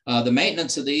disadvantages. The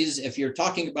maintenance of these, if you're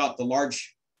talking about the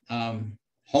large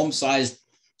home-sized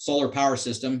solar power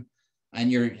system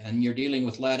and you're dealing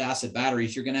with lead acid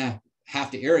batteries, you're going to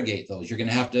have to irrigate those. You're going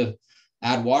to have to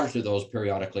add water to those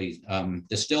periodically,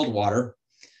 distilled water,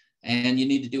 and you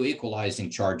need to do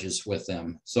equalizing charges with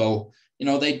them. So,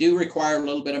 they do require a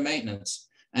little bit of maintenance.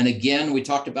 And again, we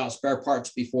talked about spare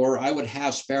parts before. I would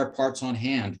have spare parts on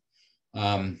hand.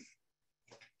 I'm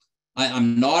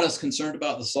not as concerned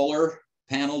about the solar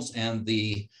panels and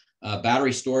the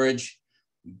battery storage,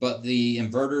 but the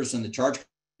inverters and the charge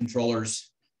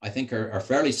controllers, I think, are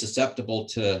fairly susceptible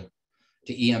to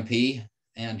EMP,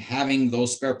 and having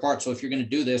those spare parts. So if you're going to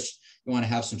do this, you want to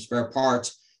have some spare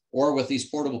parts. Or with these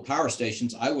portable power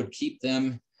stations, I would keep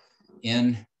them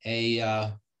in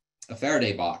a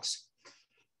Faraday box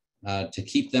to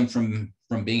keep them from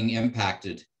being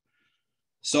impacted.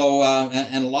 So,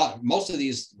 and most of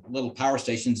these little power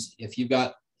stations, if you've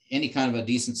got any kind of a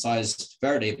decent sized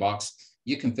Faraday box,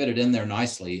 you can fit it in there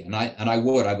nicely. And I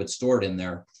would store it in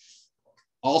there.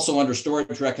 Also under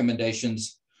storage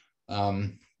recommendations, of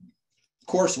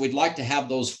course, we'd like to have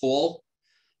those full.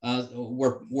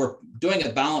 We're doing a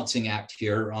balancing act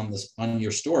here on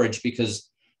your storage, because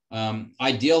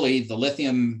ideally the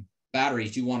lithium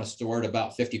batteries, you want to store at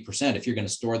about 50% if you're going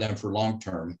to store them for long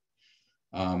term.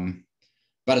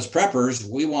 But as preppers,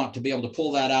 we want to be able to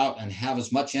pull that out and have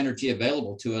as much energy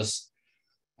available to us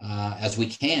as we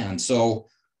can. So,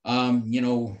 I've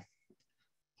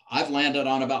landed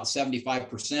on about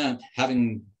 75%,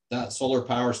 having that solar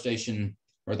power station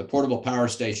or the portable power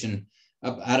station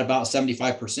at about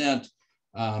 75%.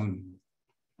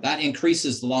 That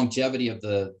increases the longevity of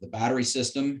the battery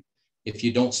system if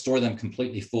you don't store them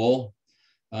completely full.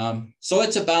 So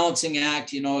it's a balancing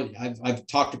act. I've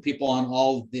talked to people on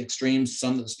all the extremes,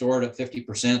 some that store it at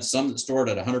 50%, some that store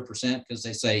it at 100%, because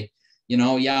they say, I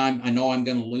know I'm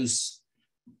going to lose,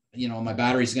 my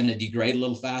battery's going to degrade a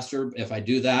little faster if I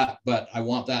do that, but I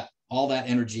want all that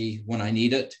energy when I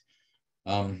need it.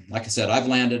 Like I said, I've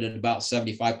landed at about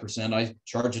 75%. I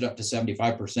charge it up to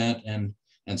 75%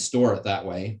 and store it that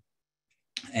way.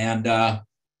 And,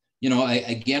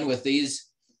 again, with these,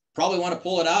 probably want to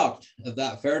pull it out of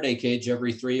that Faraday cage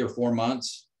every 3 or 4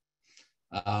 months,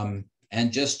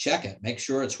 and just check it, make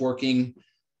sure it's working,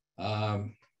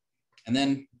 and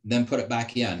then put it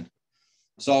back in.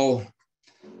 So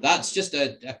that's just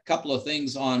a couple of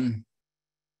things on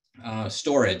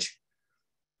storage.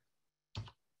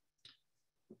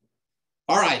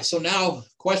 All right, so now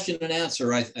question and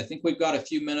answer. I think we've got a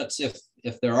few minutes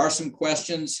if there are some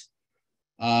questions.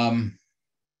 And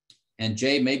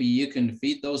Jay, maybe you can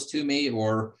feed those to me,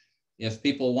 or if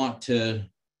people want to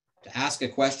ask a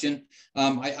question.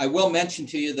 I will mention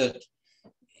to you that,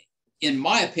 in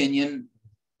my opinion,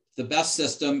 the best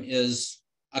system is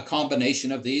a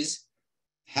combination of these,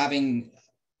 having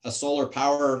a solar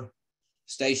power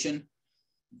station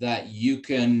that you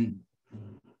can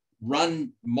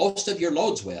run most of your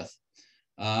loads with.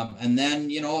 And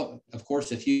then, of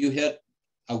course, if you hit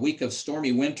a week of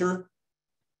stormy winter,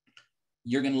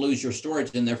 you're going to lose your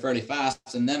storage in there fairly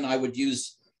fast. And then I would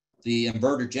use the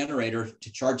inverter generator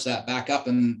to charge that back up.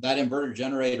 And that inverter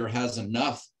generator has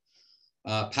enough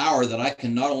power that I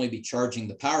can not only be charging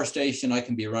the power station, I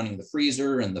can be running the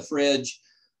freezer and the fridge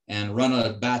and run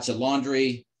a batch of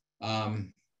laundry.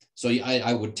 So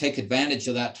I would take advantage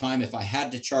of that time. If I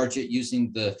had to charge it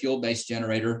using the fuel-based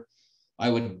generator, I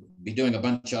would be doing a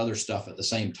bunch of other stuff at the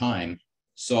same time.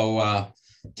 So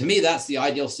to me, that's the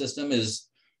ideal system, is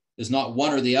not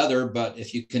one or the other, but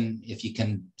if you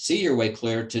can see your way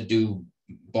clear to do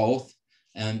both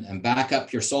and back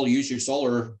up your solar, use your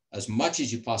solar as much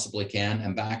as you possibly can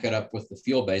and back it up with the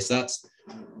fuel base. That's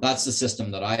the system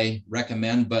that I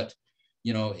recommend. But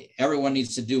you know, everyone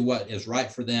needs to do what is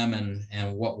right for them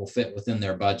and what will fit within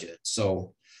their budget.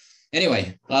 So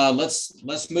anyway,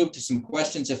 let's move to some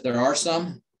questions if there are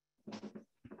some.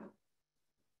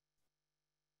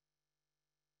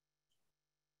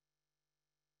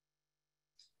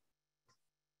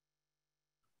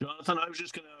 Jonathan, I was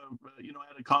just going to,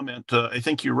 add a comment. I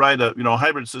think you're right. A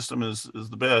hybrid system is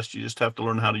the best. You just have to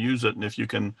learn how to use it. And if you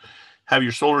can have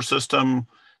your solar system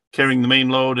carrying the main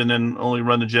load and then only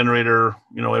run the generator,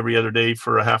 every other day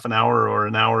for a half an hour or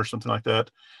an hour or something like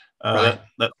that, Right.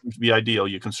 that seems to be ideal.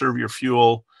 You conserve your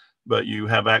fuel, but you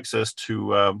have access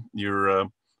to your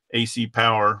AC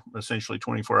power essentially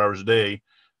 24 hours a day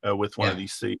with one of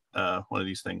these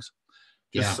things.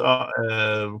 Just saw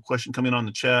a question come in on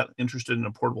the chat. Interested in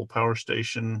a portable power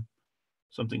station,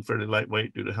 something fairly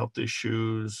lightweight due to health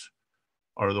issues.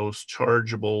 Are those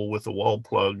chargeable with a wall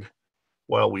plug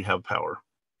while we have power?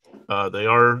 They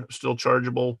are still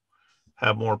chargeable.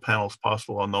 Have more panels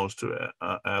possible on those to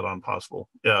add on possible.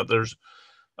 Yeah, there's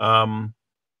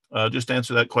just to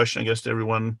answer that question, I guess, to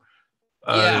everyone.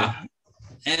 And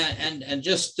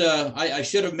just I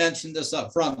should have mentioned this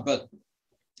up front, but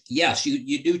yes,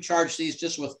 you do charge these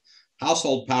just with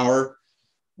household power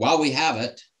while we have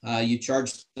it. You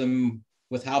charge them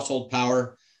with household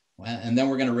power, and then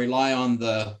we're going to rely on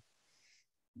the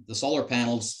solar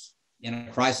panels in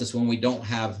a crisis when we don't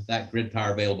have that grid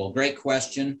power available. Great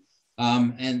question.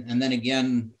 And then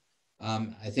again,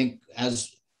 I think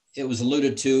as it was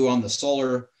alluded to on the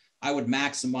solar, I would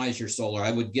maximize your solar.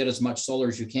 I would get as much solar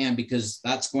as you can, because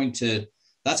that's going to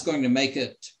make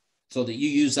it so that you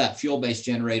use that fuel-based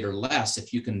generator less.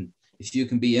 If you can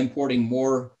be importing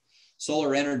more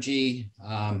solar energy,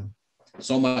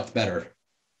 so much better.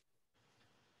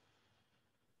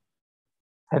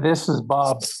 Hey, this is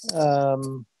Bob.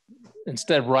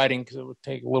 Instead of writing, because it would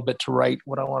take a little bit to write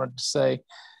what I wanted to say,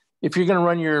 if you're going to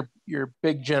run your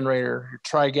big generator, your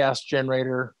tri-gas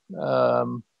generator,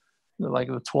 like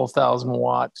the 12,000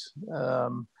 watt,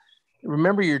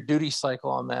 remember your duty cycle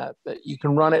on that you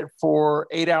can run it for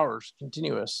 8 hours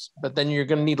continuous, but then you're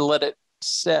going to need to let it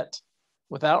set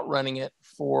without running it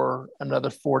for another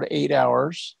 4 to 8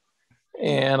 hours.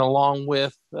 And along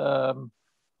with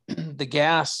the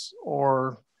gas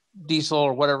or diesel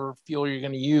or whatever fuel you're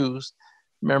going to use,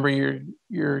 remember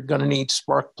you're going to need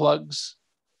spark plugs,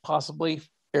 possibly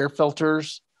air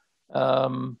filters.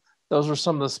 Those are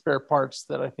some of the spare parts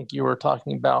that I think you were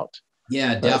talking about.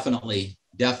 Yeah, definitely.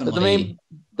 The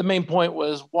main point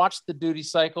was watch the duty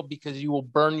cycle, because you will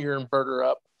burn your inverter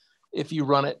up if you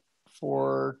run it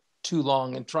for too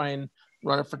long and try and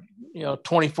run it for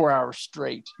 24 hours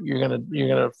straight. You're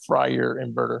gonna fry your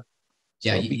inverter.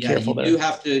 So be careful there.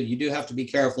 You do have to be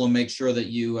careful and make sure that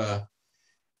you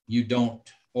don't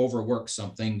overwork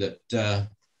something that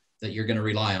you're going to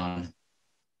rely on.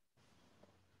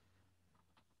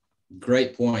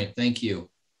 Great point. Thank you.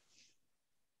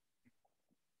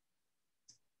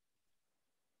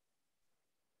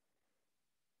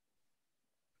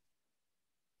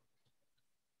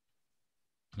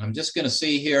 I'm just going to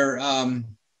see here. I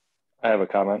have a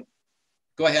comment.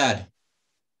 Go ahead.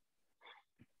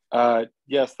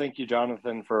 Yes, thank you,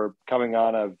 Jonathan, for coming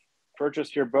on. I've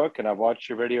purchased your book and I've watched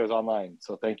your videos online.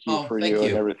 So thank you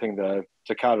and everything the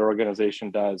TACDA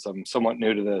organization does. I'm somewhat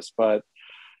new to this, but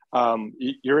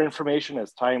your information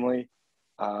is timely.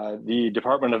 The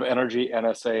Department of Energy,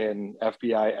 NSA, and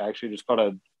FBI actually just put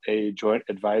a joint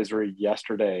advisory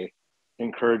yesterday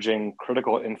encouraging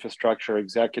critical infrastructure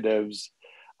executives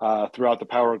throughout the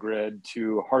power grid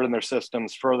to harden their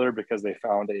systems further because they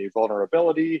found a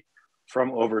vulnerability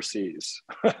from overseas.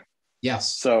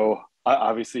 Yes. So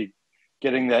obviously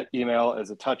getting that email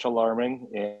is a touch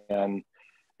alarming, and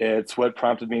it's what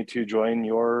prompted me to join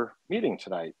your meeting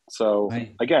tonight. So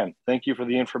again, thank you for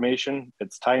the information.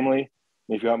 It's timely.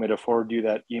 If you want me to forward you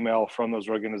that email from those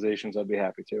organizations, I'd be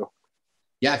happy to.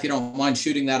 Yeah, if you don't mind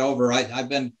shooting that over. I've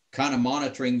been kind of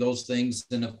monitoring those things.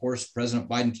 And of course, President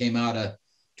Biden came out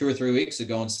 2 or 3 weeks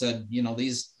ago and said,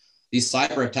 these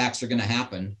cyber attacks are going to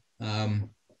happen.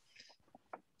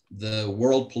 the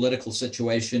world political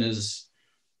situation is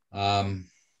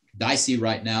dicey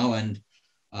right now, and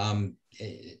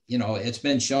you know, it's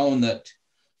been shown that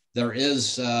there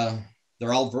are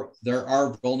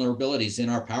vulnerabilities in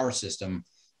our power system,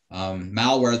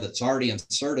 malware that's already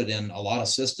inserted in a lot of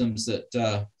systems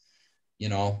that you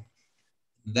know,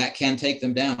 that can take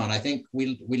them down. I think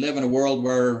we live in a world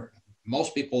where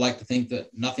most people like to think that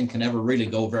nothing can ever really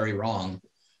go very wrong.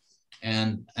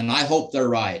 And I hope they're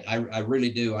right. I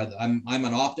really do. I'm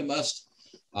an optimist.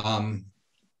 And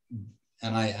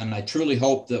I truly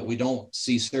hope that we don't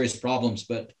see serious problems.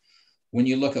 But when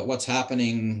you look at what's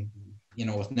happening, you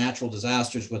know, with natural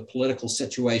disasters, with political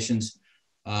situations,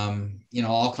 you know,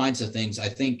 all kinds of things, I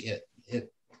think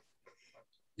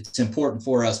it's important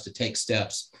for us to take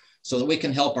steps so that we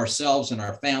can help ourselves and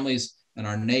our families and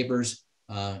our neighbors,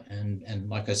 and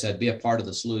like I said, be a part of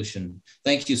the solution.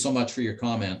 Thank you so much for your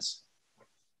comments.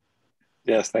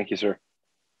 Yes, thank you, sir.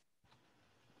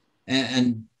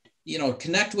 And you know,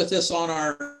 connect with us on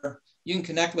you can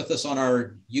connect with us on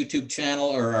our YouTube channel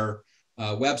or our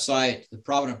website, The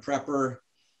Provident Prepper.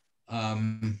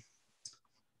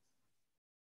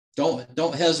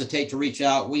 Don't hesitate to reach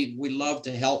out. We love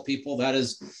to help people. That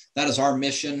is our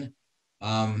mission.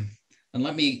 And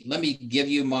let me give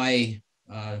you my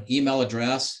email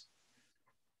address.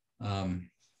 And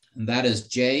that is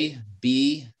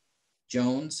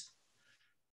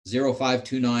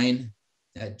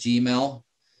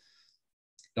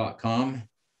jbjones0529@gmail.com.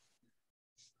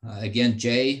 Again,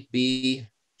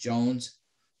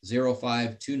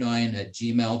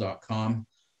 jbjones0529@gmail.com.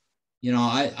 You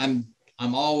know,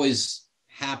 I'm always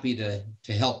happy to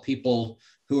help people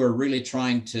who are really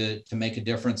trying to make a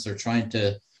difference. They're trying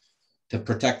to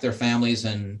protect their families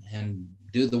and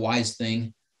do the wise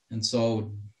thing. And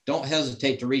so don't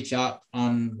hesitate to reach out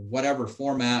on whatever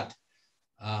format.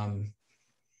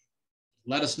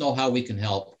 Let us know how we can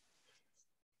help.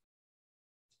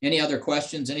 Any other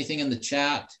questions? Anything in the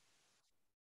chat?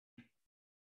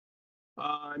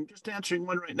 I'm just answering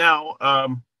one right now.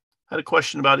 Had a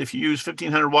question about if you use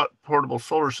 1500 watt portable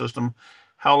solar system,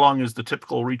 how long is the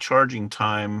typical recharging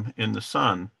time in the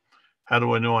sun? How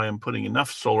do I know I am putting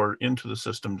enough solar into the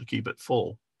system to keep it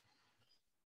full?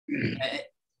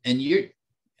 And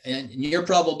you're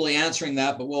probably answering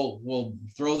that, but we'll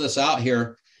throw this out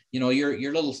here. You know,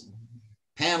 your little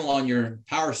panel on your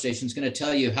power station is going to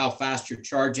tell you how fast you're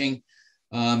charging.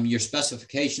 Your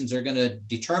specifications are going to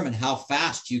determine how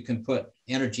fast you can put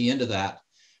energy into that.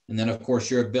 And then, of course,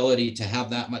 your ability to have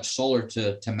that much solar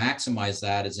to maximize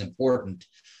that is important.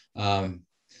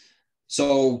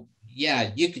 So,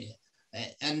 yeah, you can.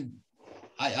 And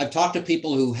I've talked to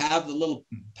people who have the little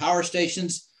power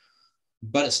stations,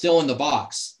 but it's still in the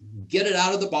box. Get it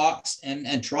out of the box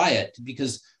and try it,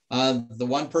 because the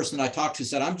one person I talked to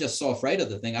said, I'm just so afraid of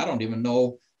the thing. I don't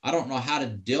know how to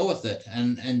deal with it.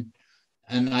 And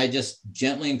I just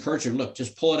gently encourage her, look,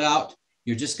 just pull it out.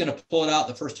 You're just going to pull it out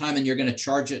the first time and you're going to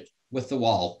charge it with the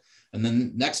wall. And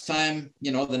then next time,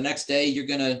 you know, the next day, you're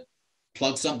going to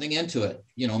plug something into it,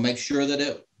 you know, make sure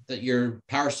that your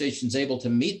power station's able to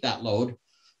meet that load,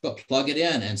 but plug it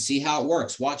in and see how it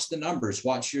works. Watch the numbers,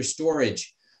 watch your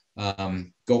storage,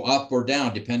 go up or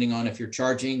down, depending on if you're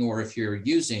charging or if you're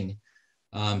using,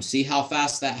 see how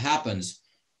fast that happens.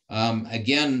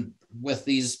 Again, with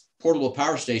these portable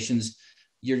power stations,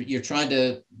 you're trying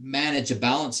to manage a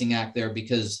balancing act there,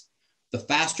 because the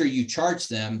faster you charge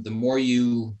them, the more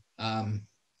you, I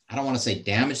don't want to say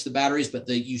damage the batteries, but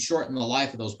you shorten the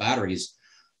life of those batteries.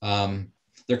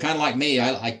 They're kind of like me.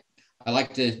 I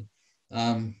like to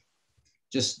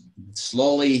just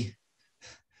slowly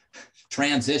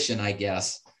transition, I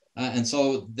guess. And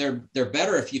so they're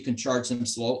better if you can charge them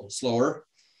slower.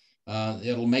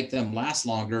 It'll make them last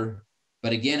longer.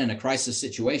 But again, in a crisis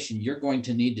situation, you're going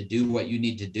to need to do what you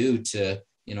need to do to,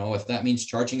 you know, if that means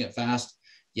charging it fast,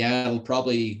 yeah, it'll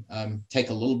probably take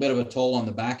a little bit of a toll on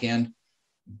the back end.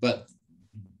 But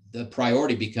the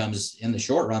priority becomes, in the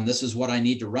short run, this is what I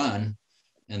need to run.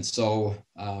 And so,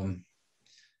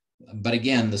 but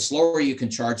again, the slower you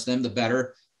can charge them, the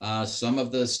better. Some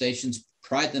of the stations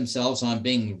pride themselves on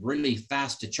being really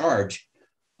fast to charge,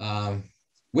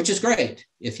 which is great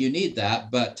if you need that,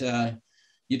 but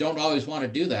you don't always want to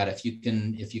do that. If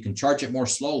you can charge it more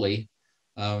slowly,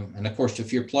 and of course,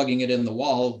 if you're plugging it in the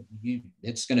wall,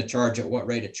 it's going to charge at what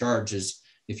rate it charges.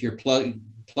 If you're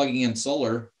plugging in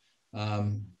solar,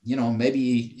 you know,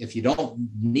 maybe if you don't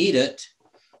need it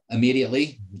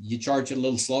immediately, you charge it a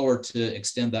little slower to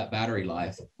extend that battery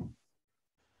life.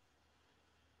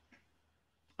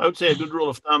 I would say a good rule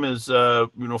of thumb is,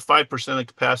 5% of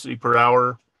capacity per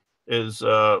hour is,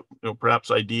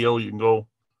 perhaps ideal. You can go,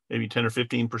 maybe 10 or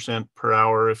 15% per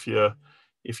hour if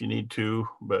you need to,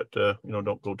 but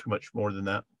don't go too much more than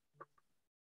that.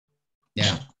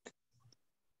 Yeah.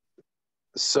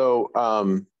 So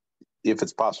if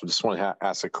it's possible, just want to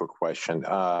ask a quick question.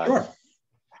 Sure.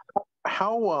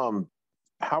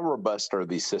 How robust are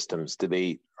these systems?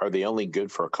 Are they only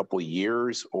good for a couple of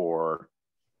years, or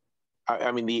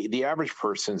I mean, the average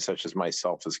person such as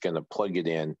myself is going to plug it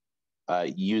in,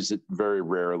 use it very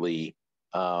rarely.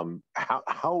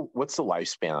 What's the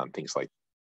lifespan on things like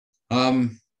that?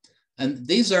 And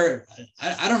these are,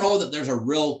 I don't know that there's a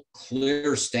real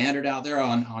clear standard out there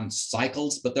on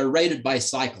cycles, but they're rated by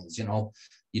cycles.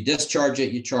 You discharge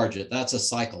it, you charge it. That's a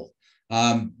cycle.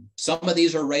 Some of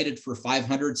these are rated for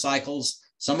 500 cycles.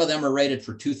 Some of them are rated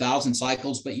for 2,000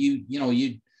 cycles, but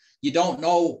you don't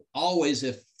know always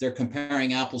if they're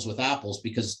comparing apples with apples,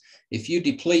 because if you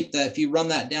deplete that, if you run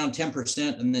that down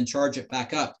 10% and then charge it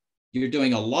back up, you're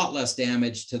doing a lot less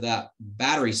damage to that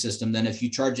battery system than if you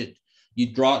charge it,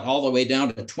 you draw it all the way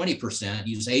down to 20%,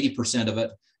 use 80% of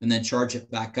it, and then charge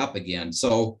it back up again.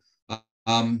 So,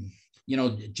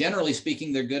 generally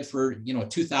speaking, they're good for,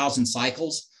 2,000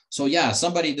 cycles. So yeah,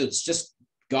 somebody that's just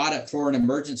got it for an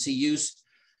emergency use,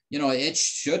 it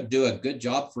should do a good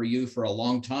job for you for a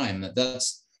long time.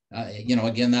 That's,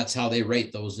 again, that's how they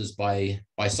rate those, is by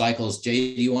cycles.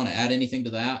 Jay, do you want to add anything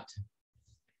to that?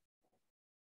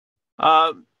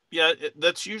 Yeah,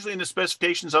 that's usually in the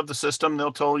specifications of the system.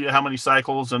 They'll tell you how many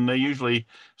cycles, and they usually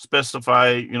specify,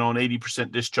 an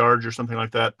 80% discharge or something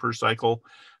like that per cycle.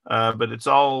 But it's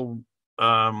all,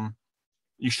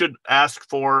 you should ask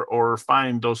for or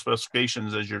find those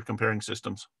specifications as you're comparing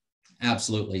systems.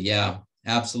 Absolutely. Yeah,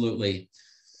 absolutely.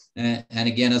 And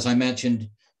again, as I mentioned,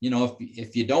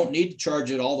 if you don't need to charge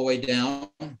it all the way down,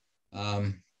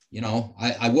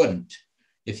 I wouldn't.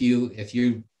 If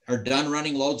you are done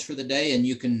running loads for the day and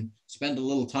you can spend a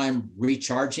little time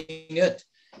recharging it,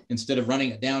 instead of running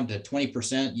it down to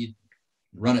 20%, you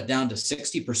run it down to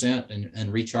 60%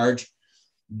 and recharge.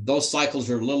 Those cycles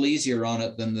are a little easier on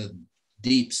it than the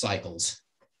deep cycles.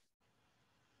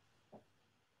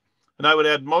 And I would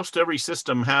add, most every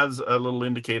system has a little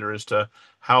indicator as to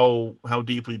how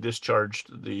deeply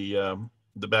discharged the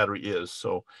battery is.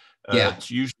 So yeah,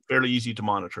 it's usually fairly easy to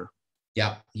monitor.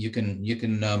 Yeah, you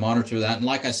can monitor that. And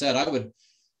like I said, I would,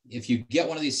 if you get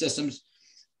one of these systems,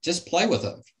 just play with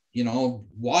it,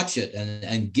 watch it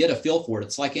and get a feel for it.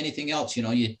 It's like anything else,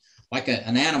 you like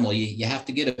an animal, you have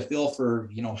to get a feel for,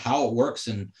 how it works,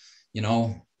 and,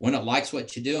 when it likes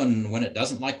what you do and when it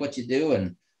doesn't like what you do.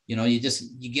 And, you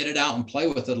get it out and play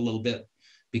with it a little bit,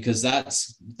 because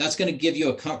that's going to give you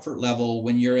a comfort level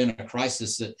when you're in a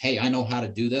crisis that, hey, I know how to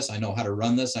do this. I know how to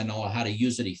run this. I know how to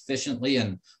use it efficiently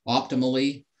and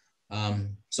optimally.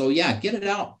 So yeah, get it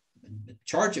out,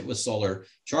 charge it with solar,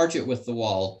 charge it with the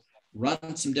wall,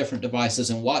 run some different devices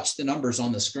and watch the numbers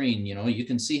on the screen. You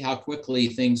can see how quickly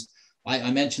things, I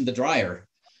mentioned the dryer.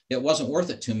 It wasn't worth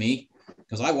it to me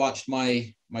because I watched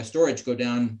my storage go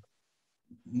down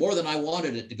more than I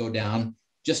wanted it to go down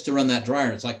just to run that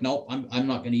dryer. It's like, nope, I'm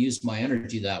not going to use my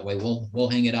energy that way. We'll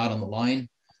hang it out on the line,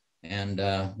 and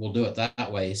we'll do it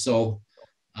that way. So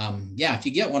yeah, if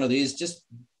you get one of these, just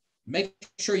make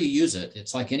sure you use it.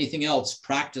 It's like anything else,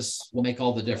 practice will make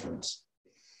all the difference.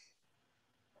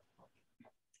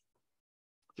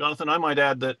 Jonathan, I might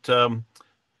add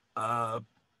that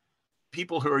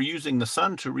people who are using the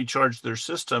sun to recharge their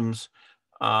systems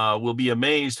will be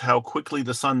amazed how quickly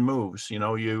the sun moves.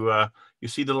 You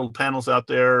see the little panels out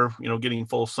there, getting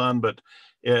full sun, but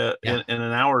in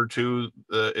an hour or two,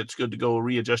 it's good to go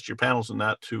readjust your panels and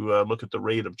that to look at the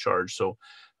rate of charge. So,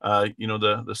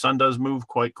 the sun does move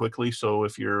quite quickly. So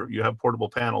if you have portable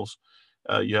panels,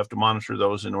 you have to monitor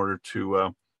those in order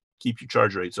to keep your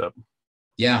charge rates up.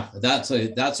 Yeah, that's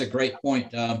a great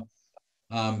point.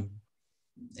 And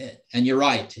you're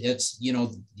right. It's,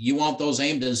 you want those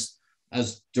aimed as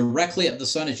directly at the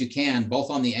sun as you can, both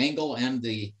on the angle and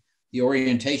the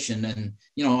orientation. And,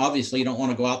 obviously you don't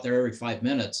want to go out there every 5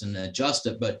 minutes and adjust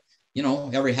it, but,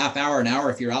 every half hour, an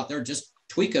hour, if you're out there, just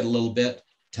tweak it a little bit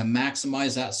to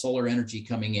maximize that solar energy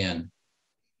coming in.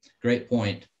 Great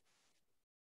point.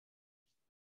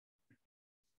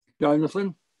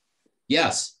 Jonathan?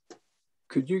 Yes.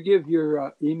 Could you give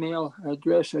your email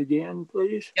address again,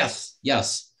 please? Yes.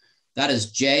 That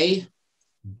is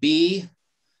J.B.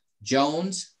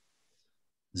 Jones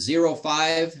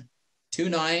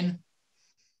 0529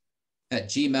 at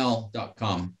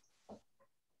gmail.com.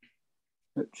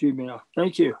 At Gmail.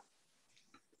 Thank you.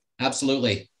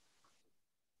 Absolutely.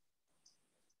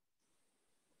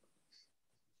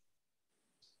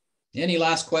 Any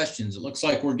last questions? It looks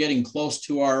like we're getting close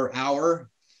to our hour.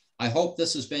 I hope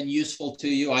this has been useful to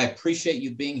you. I appreciate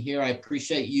you being here. I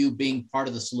appreciate you being part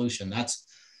of the solution.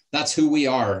 That's who we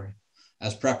are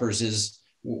as preppers. Is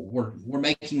we're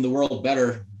making the world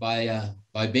better by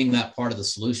being that part of the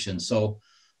solution. So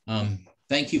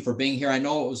thank you for being here. I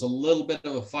know it was a little bit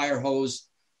of a fire hose,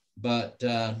 but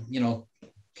you know,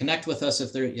 connect with us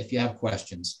if you have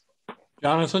questions.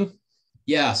 Jonathan?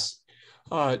 Yes.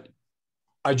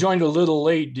 I joined a little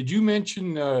late. Did you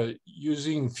mention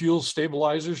using fuel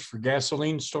stabilizers for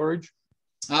gasoline storage?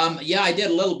 Yeah, I did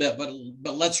a little bit,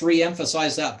 but let's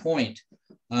re-emphasize that point.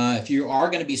 If you are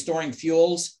going to be storing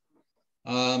fuels,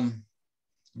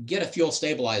 get a fuel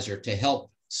stabilizer to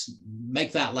help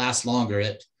make that last longer.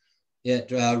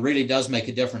 It really does make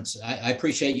a difference. I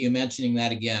appreciate you mentioning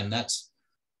that again.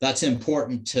 That's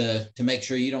important to make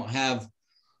sure you don't have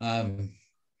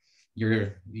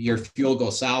your fuel go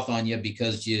south on you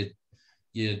because you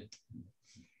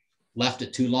left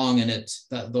it too long, and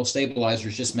those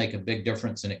stabilizers just make a big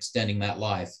difference in extending that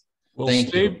life. Well,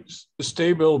 the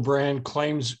Sta-Bil brand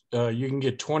claims you can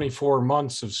get 24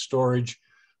 months of storage,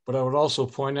 but I would also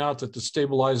point out that the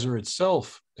stabilizer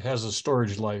itself has a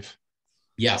storage life.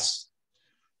 Yes,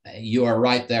 you are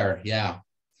right there. Yeah.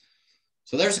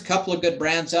 So there's a couple of good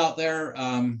brands out there.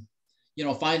 You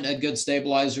know, find a good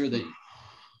stabilizer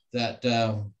that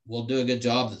will do a good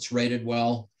job, that's rated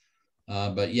well.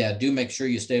 But yeah, do make sure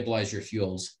you stabilize your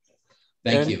fuels.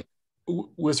 Thank you.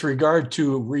 With regard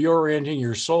to reorienting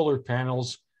your solar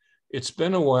panels, it's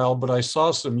been a while, but I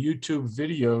saw some YouTube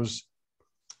videos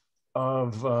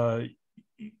of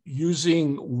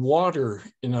using water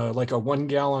in like a 1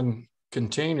 gallon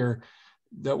container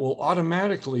that will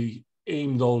automatically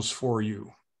aim those for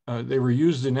you. They were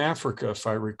used in Africa, if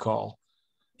I recall.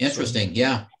 Interesting. So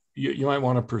yeah. You might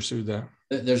want to pursue that.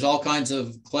 There's all kinds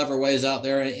of clever ways out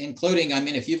there, including, I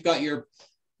mean, if you've got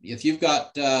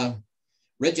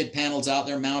rigid panels out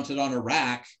there mounted on a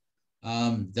rack,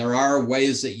 there are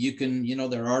ways that you can, you know,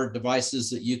 there are devices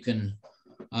that you can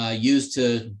use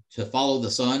to follow the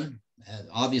sun.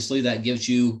 Obviously, that gives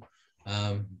you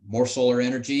more solar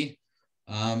energy.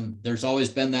 There's always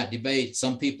been that debate.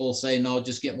 Some people say, no,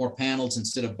 just get more panels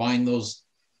instead of buying those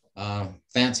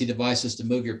fancy devices to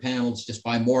move your panels, just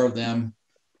buy more of them.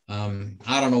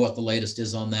 I don't know what the latest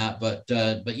is on that, but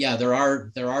yeah, there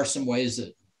are some ways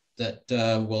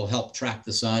that will help track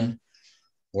the sun.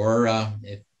 Or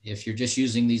if you're just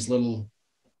using these little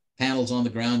panels on the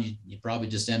ground, you probably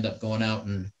just end up going out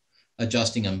and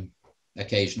adjusting them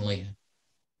occasionally.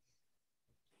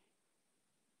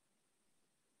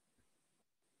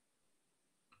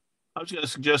 I was going to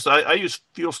suggest I use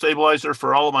fuel stabilizer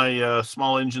for all of my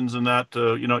small engines and that,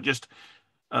 you know, just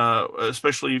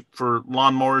especially for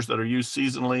lawnmowers that are used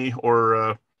seasonally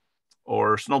or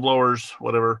snow blowers,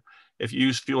 whatever. If you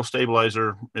use fuel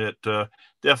stabilizer, it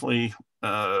definitely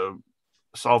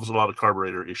solves a lot of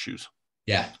carburetor issues.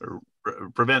 Yeah. Or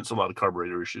prevents a lot of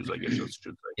carburetor issues, I guess I should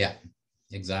say. Yeah,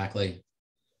 exactly.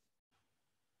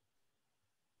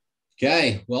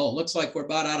 Okay, well, it looks like we're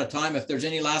about out of time. If there's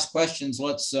any last questions,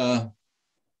 let's go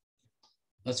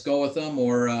with them,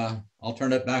 or I'll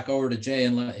turn it back over to Jay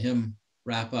and let him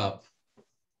wrap up.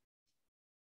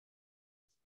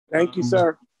 Thank you,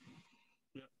 sir.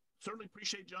 Yeah, certainly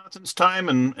appreciate Jonathan's time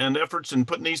and efforts in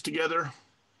putting these together.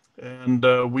 And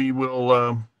we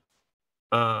will,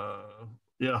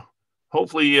 yeah,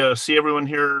 hopefully see everyone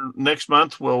here next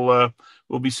month. We'll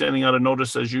be sending out a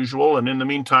notice as usual. And in the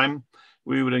meantime,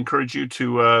 we would encourage you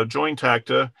to join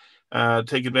TACDA,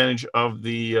 take advantage of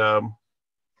the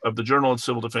Journal of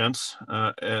Civil Defense,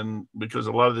 and because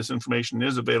a lot of this information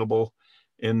is available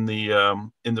in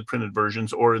the printed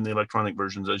versions or in the electronic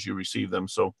versions as you receive them.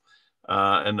 So,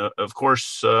 and of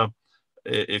course,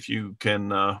 if you can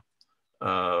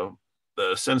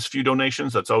send us a few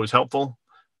donations, that's always helpful.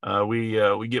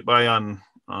 We get by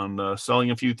on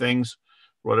selling a few things,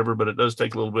 whatever, but it does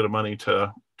take a little bit of money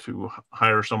to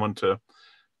hire someone to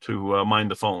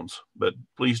mind the phones. But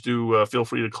please do feel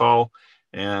free to call,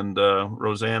 and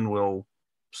Roseanne will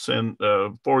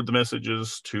forward the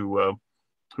messages to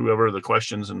whoever the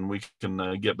questions, and we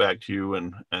can get back to you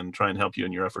and try and help you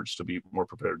in your efforts to be more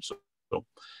prepared. So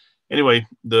anyway,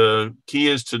 the key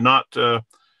is to not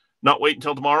wait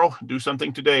until tomorrow. Do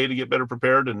something today to get better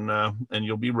prepared, and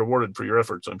you'll be rewarded for your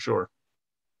efforts, I'm sure.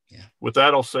 Yeah. With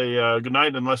that, I'll say good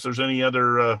night, unless there's any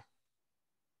other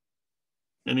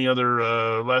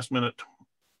last minute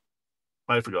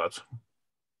I forgot.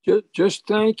 Just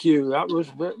thank you. That was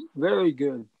very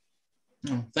good.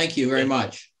 Thank you very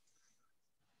much.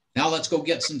 Now let's go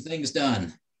get some things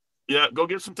done. Yeah, go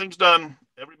get some things done.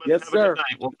 Everybody, yes, have sir. a good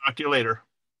night. We'll talk to you later.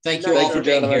 Thank you all for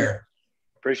being here.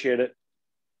 Appreciate it.